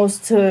the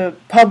most, to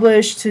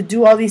publish, to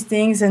do all these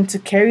things, and to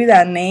carry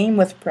that name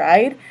with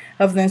pride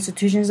of the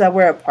institutions that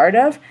we're a part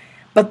of.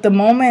 But the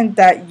moment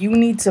that you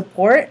need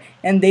support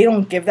and they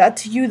don't give that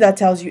to you, that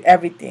tells you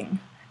everything.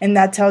 And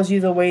that tells you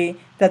the way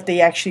that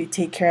they actually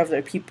take care of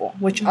their people,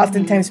 which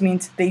oftentimes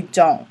means they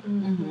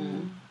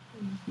don't.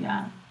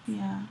 Yeah.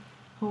 Yeah.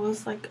 It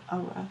was like a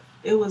rough.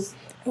 It was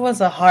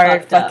a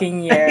hard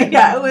fucking year.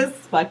 Yeah, it was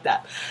fucked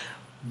up.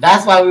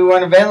 That's why we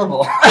weren't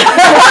available.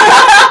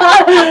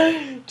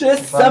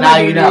 Just some of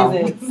the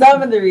reasons.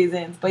 Some of the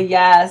reasons. But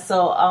yeah,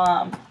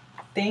 so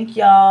thank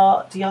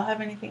y'all. Do y'all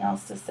have anything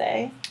else to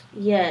say?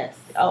 Yes.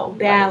 Oh,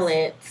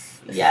 balance.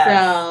 Yes.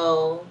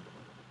 So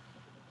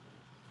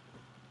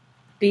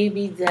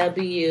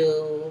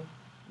BBW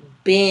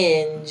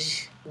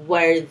binge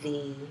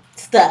worthy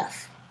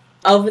stuff.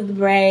 Over the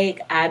break,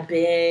 I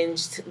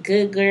binged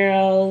Good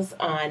Girls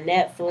on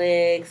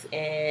Netflix,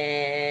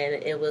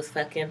 and it was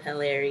fucking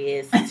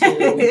hilarious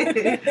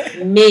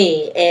to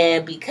me.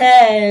 And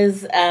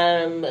because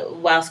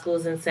while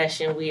school's in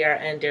session, we are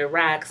under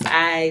rocks,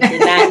 I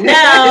did not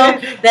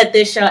know that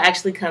this show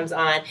actually comes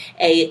on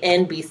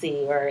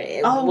NBC or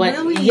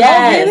really?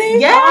 Yes, really?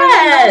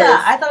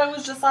 yes. I thought it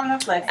was just on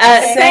Netflix.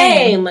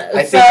 Same.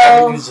 I think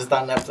everything's just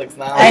on Netflix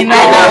now. I know.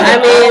 I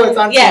mean, it's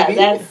on yeah,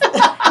 TV.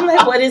 I'm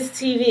like, what is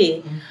TV?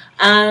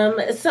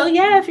 So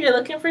yeah, if you're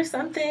looking for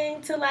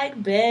something to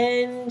like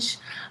binge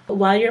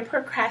while you're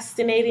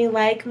procrastinating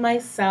like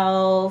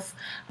myself,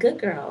 Good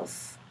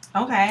Girls.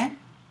 Okay.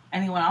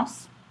 Anyone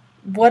else?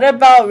 What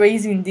about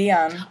Raising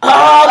Dion?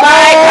 Oh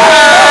my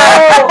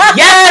god!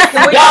 Yes!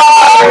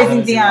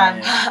 Raising Dion.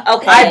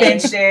 Okay. I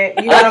binged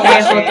it. You gotta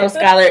watch it.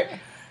 Scholar.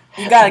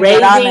 You gotta Raising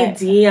get on it.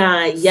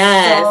 Dion,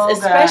 yes. So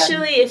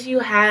especially if you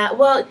have,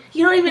 well,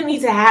 you don't even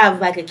need to have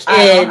like a I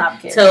kid don't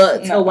have kids.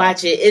 to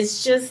watch it.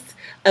 It's just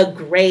a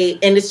great,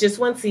 and it's just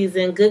one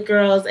season. Good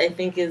Girls, I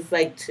think, is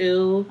like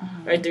 2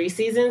 or 3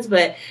 seasons,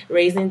 but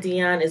Raising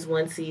Dion is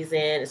 1 season.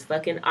 It's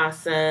fucking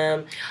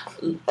awesome.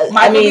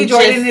 Michael B.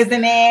 Jordan is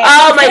in it.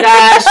 Oh my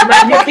gosh,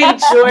 Michael B.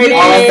 Jordan. You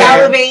can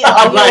salivate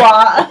all you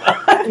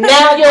want.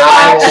 Now you'll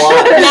watch.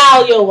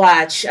 Now you'll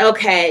watch.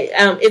 Okay,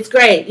 it's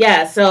great.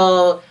 Yeah,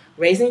 so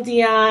Raising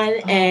Dion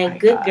and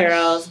Good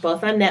Girls,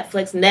 both on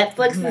Netflix.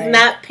 Netflix is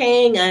not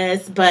paying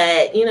us,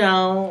 but, you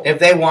know. If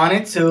they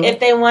wanted to.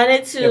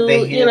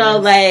 You know,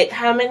 like,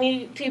 how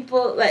many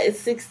people, like,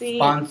 60?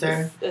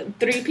 Sponsor.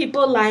 3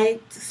 people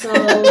liked, so,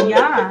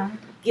 yeah.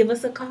 Give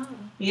us a call.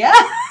 Yeah.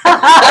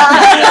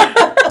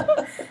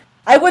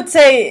 I would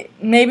say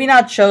maybe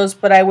not shows,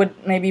 but I would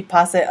maybe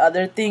posit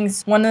other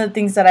things. One of the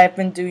things that I've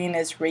been doing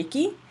is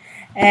Reiki.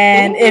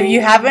 And if you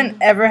haven't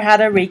ever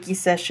had a Reiki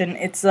session,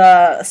 it's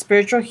a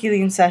spiritual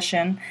healing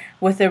session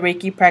with a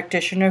Reiki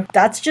practitioner.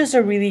 That's just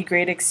a really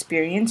great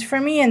experience for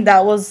me, and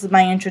that was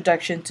my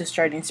introduction to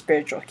starting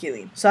spiritual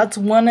healing. So that's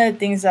one of the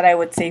things that I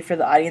would say for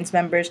the audience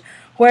members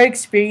who are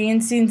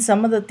experiencing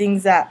some of the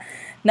things that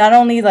not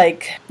only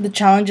like the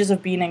challenges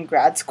of being in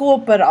grad school,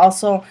 but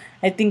also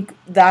I think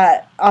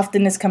that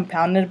often is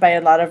compounded by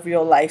a lot of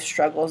real life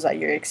struggles that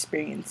you're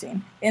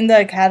experiencing. In the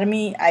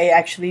academy, I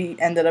actually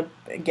ended up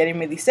getting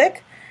really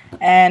sick,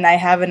 and I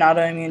have an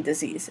autoimmune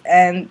disease.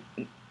 And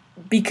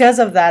because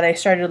of that, I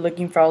started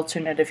looking for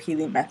alternative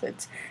healing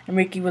methods. And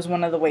Reiki was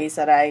one of the ways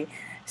that I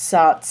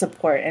sought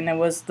support, and it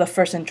was the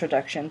first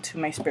introduction to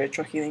my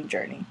spiritual healing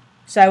journey.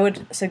 So I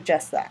would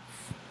suggest that.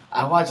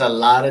 I watch a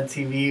lot of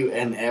TV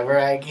whenever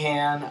I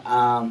can.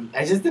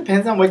 It just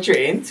depends on what you're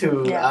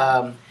into.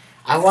 Yeah.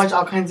 I watch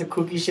all kinds of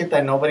kooky shit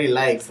that nobody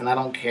likes, and I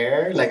don't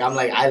care. Like, I'm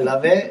like, I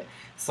love it.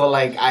 So,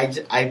 like,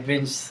 I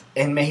binge...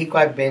 In Mexico,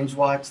 I binge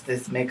watched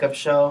this makeup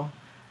show.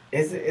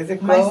 Is it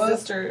Glow Up? My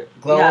sister...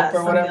 Glow Up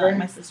or whatever? Like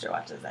my sister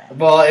watches that.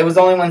 Well, it was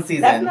only 1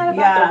 season. That's not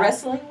about the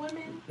wrestling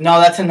women? No,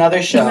 that's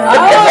another show. Oh,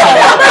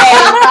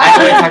 I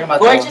know you're talking about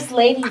Gorgeous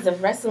Ladies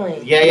of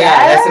Wrestling. Yeah,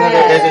 that's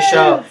another. There's a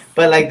show,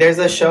 but like there's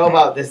a show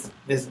about this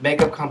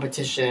makeup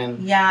competition.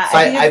 Yeah, so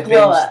I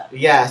binged. Up.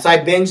 Yeah, so I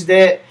binged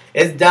it.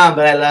 It's dumb,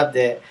 but I loved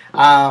it.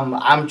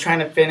 I'm trying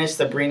to finish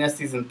Sabrina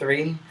season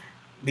 3.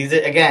 This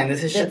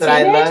is shit that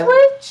I love.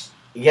 Witch?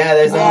 Yeah,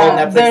 there's a whole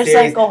Netflix series,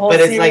 like a whole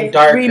but it's like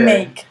darker.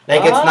 Remake.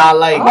 Like it's not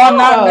like well,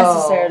 not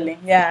necessarily.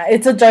 Yeah,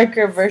 it's a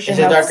darker version.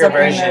 It's a darker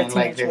version.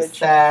 Like there's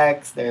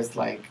sex. There's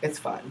like it's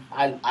fun.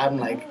 I'm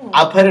like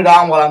I'll put it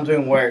on while I'm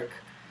doing work.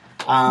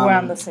 We're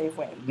on the same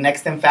way.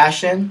 Next in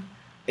Fashion.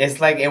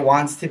 It's like it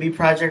wants to be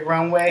Project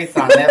Runway. It's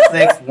on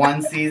Netflix,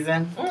 1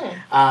 season.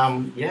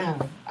 Yeah,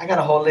 I got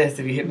a whole list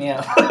if you hit me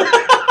up.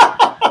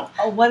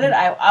 What did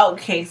I...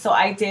 Okay, so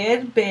I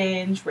did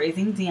binge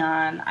Raising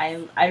Dion.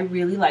 I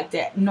really liked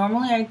it.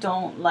 Normally, I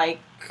don't like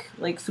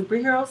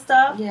superhero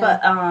stuff, but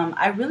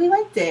I really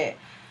liked it.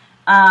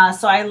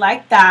 So I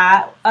liked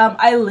that.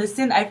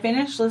 I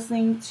finished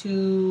listening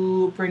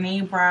to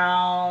Brene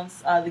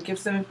Brown's The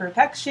Gifts of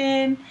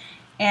Imperfection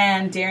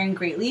and Daring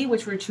Greatly,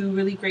 which were 2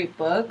 really great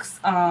books.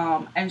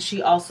 And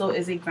she also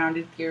is a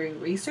grounded theory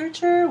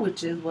researcher,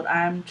 which is what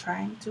I'm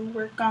trying to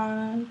work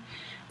on.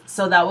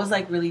 So that was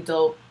like really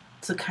dope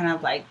to kind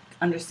of like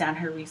understand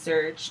her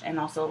research and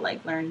also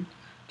like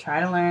try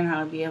to learn how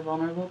to be a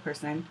vulnerable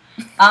person.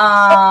 It's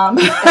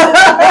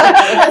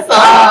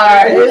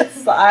hard.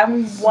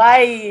 I'm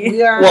white.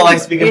 Well, I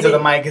speak into the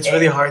mic. It's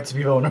really hard to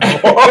be vulnerable.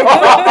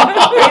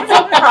 It's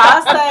a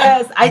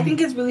process. I think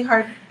it's really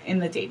hard in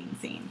the dating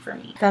scene for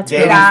me.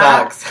 Dating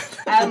sucks.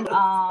 And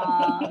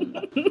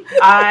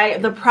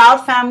the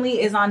Proud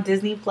Family is on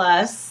Disney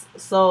Plus,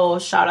 so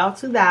shout out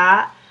to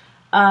that.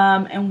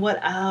 And what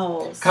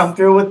else? Come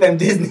through with them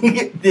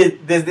Disney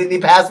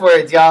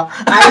passwords, y'all.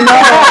 I know.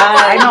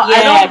 Yeah,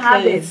 I don't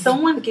have it.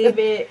 Someone gave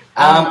it.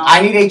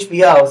 I need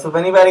HBO. So if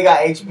anybody got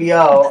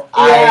HBO,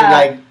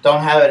 I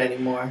don't have it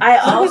anymore. I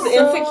also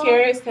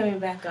Insecure is coming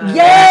back on.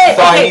 Yeah.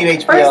 So I need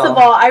HBO. First of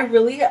all, I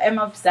really am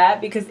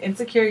upset because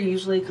Insecure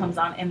usually comes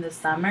on in the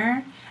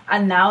summer,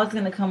 and now it's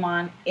gonna come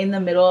on in the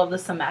middle of the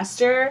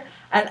semester.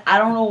 And I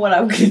don't know what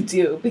I'm going to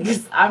do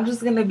because I'm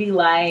just going to be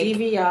like...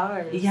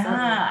 DVR.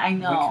 Yeah, I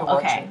know.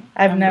 Okay.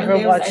 I've never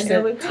watched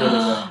it.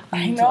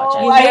 I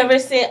know. You've never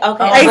seen...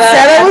 Okay. I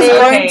said I was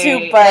going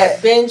to, but...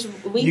 Binge...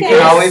 You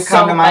can always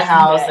come to my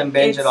house and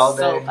binge it all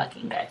day. It's so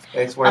fucking good.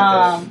 It's worth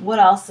it. What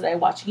else did I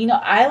watch? You know,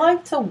 I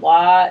like to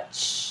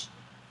watch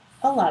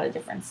a lot of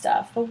different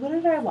stuff. But what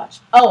did I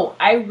watch? Oh,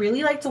 I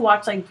really like to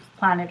watch, like,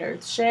 Planet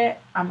Earth shit.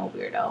 I'm a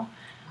weirdo.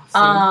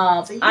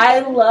 I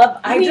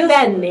mean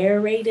that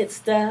narrated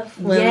stuff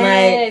when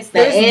yes, like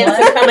the ants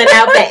are coming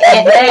out the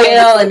ant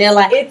and they're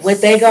like,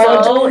 what they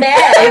gonna do now?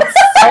 It's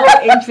so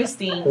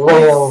interesting.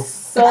 Whoa. It's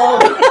so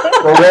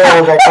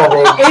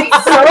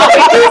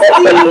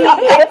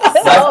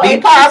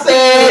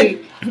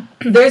interesting.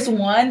 There's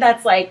one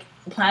that's like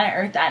Planet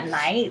Earth at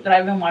night that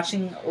I've been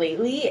watching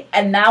lately,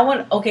 and that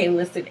one, okay,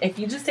 listen, if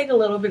you just take a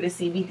little bit of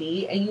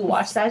CBD and you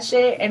watch that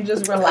shit and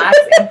just relax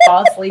and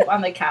fall asleep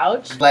on the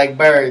couch like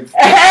birds. I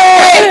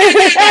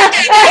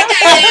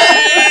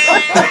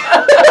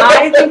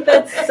think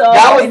that's so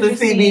that was the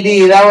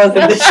CBD, that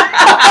wasn't the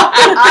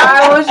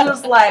I was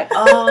just like,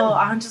 oh,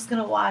 I'm just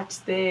gonna watch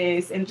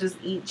this and just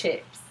eat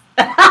chips.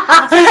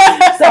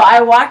 So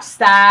I watched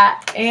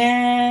that,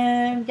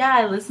 and yeah,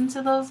 I listened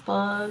to those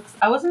books.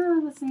 I wasn't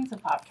really listening to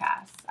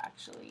podcasts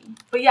actually,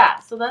 but yeah,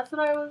 so that's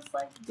what I was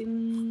like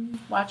doing.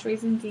 Watch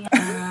Raising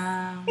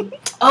Dion.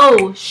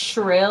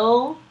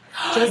 Shrill.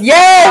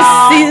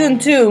 Season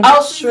 2.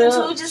 Oh,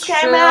 Season 2 just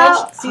came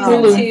out.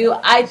 Season 2.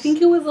 I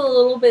think it was a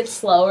little bit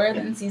slower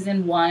than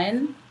season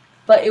 1,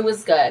 but it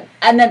was good.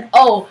 And then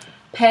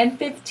Pen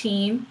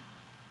 15.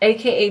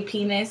 AKA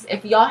Penis.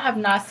 If y'all have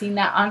not seen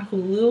that on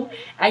Hulu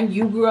and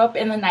you grew up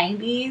in the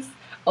 90s,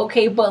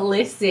 okay, but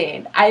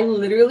listen, I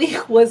literally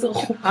was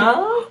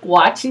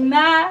watching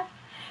that.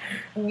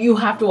 You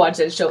have to watch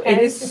that show.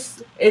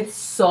 It's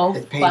so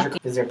fucking...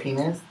 Is there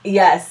Penis?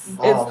 Yes,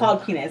 it's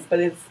called Penis,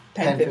 but it's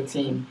Pen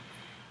 15.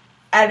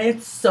 And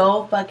it's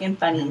so fucking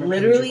funny.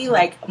 Literally,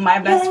 like, my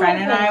best friend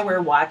and I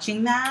were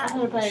watching that.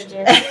 Me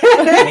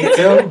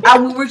too.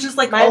 And we were just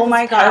like, oh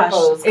my gosh.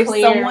 If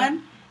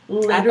someone...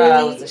 Literally. I thought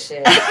I was the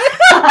shit.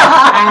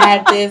 I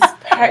had this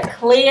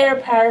clear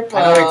purple.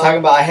 I know what you're talking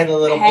about. I had a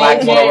little black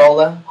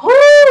Motorola.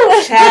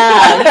 Whoo,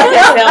 child. You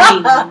didn't tell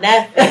me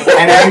nothing.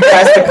 And if you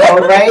pressed the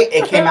code right,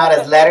 it came out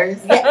as letters.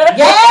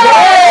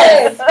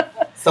 Yes!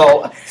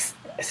 So,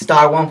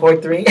 star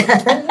 143. I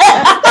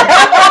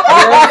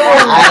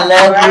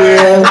love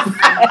you.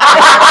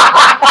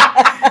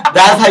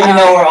 That's how you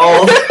know we're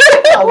old.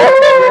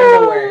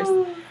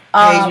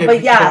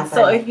 But yeah,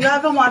 so if you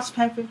haven't watched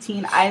Pen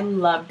 15, I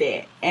loved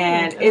it.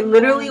 And it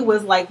literally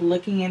was like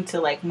looking into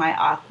like my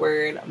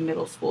awkward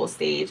middle school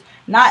stage.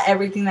 Not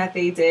everything that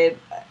they did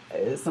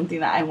is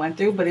something that I went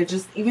through, but it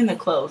just, even the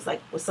clothes,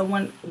 like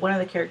one of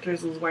the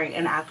characters was wearing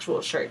an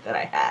actual shirt that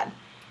I had.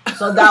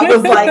 So that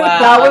was like,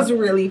 that was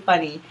really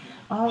funny.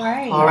 All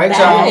right,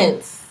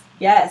 y'all.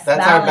 Yes,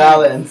 that's our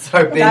balance.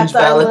 Our binge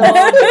balance.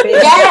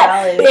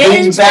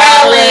 Binge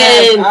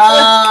balance.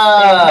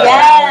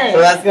 So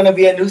that's going to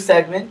be a new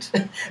segment.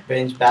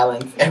 Binge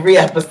balance. Every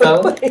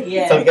episode.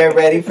 So get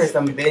ready for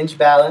some binge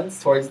balance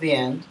towards the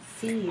end.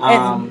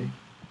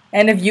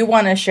 And if you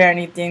want to share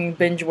anything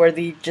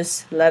binge-worthy,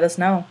 just let us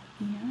know.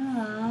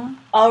 Yeah.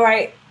 All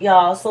right,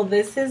 y'all. So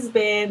this has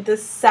been the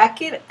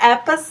second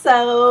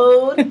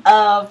episode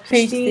of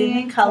PhD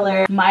in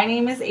Color. My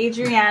name is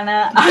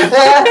Adriana.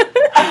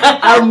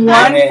 I'm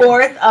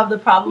 1/4 of the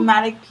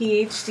problematic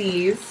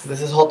PhDs.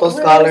 This is Hoto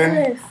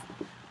Scholar.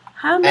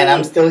 And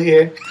I'm still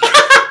here.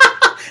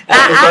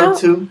 Episode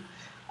 2.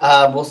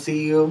 We'll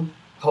see you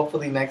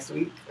hopefully next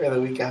week or the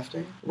week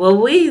after.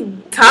 Well, we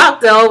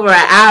talked over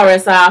an hour,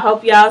 so I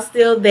hope y'all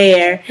still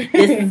there.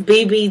 This is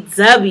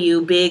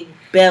BBW, Big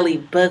Belly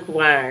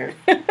Bookworm.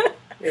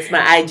 It's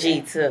my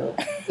IG too.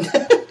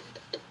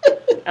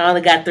 I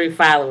only got 3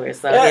 followers,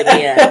 so hit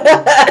me up.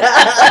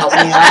 Help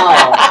me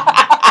out.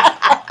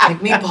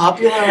 Make me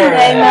popular.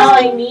 I know,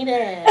 I need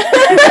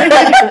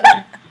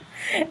it.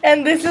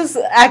 And this is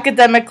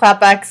Academic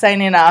Clapback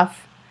signing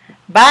off.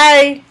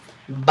 Bye.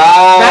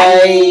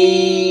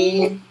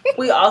 Bye.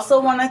 We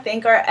also want to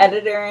thank our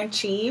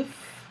editor-in-chief,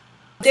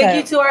 Thank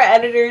you to our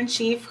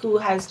editor-in-chief who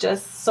has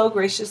just so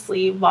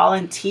graciously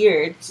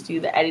volunteered to do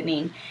the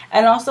editing.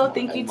 And also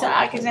thank you to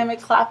Academic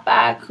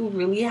Clapback who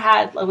really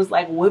was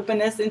like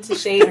whipping us into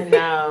shape. I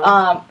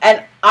know.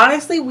 And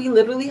honestly, we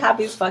literally have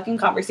these fucking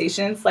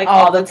conversations like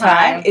all the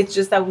time. It's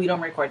just that we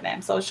don't record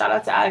them. So shout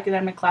out to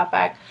Academic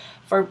Clapback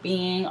for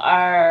being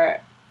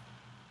our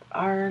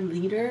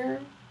leader,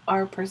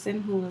 our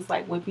person who was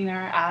like whipping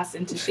our ass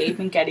into shape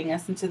and getting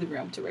us into the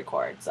room to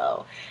record.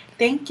 So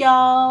thank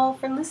y'all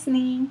for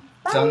listening.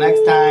 Till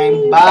next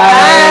time. Bye.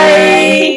 Bye.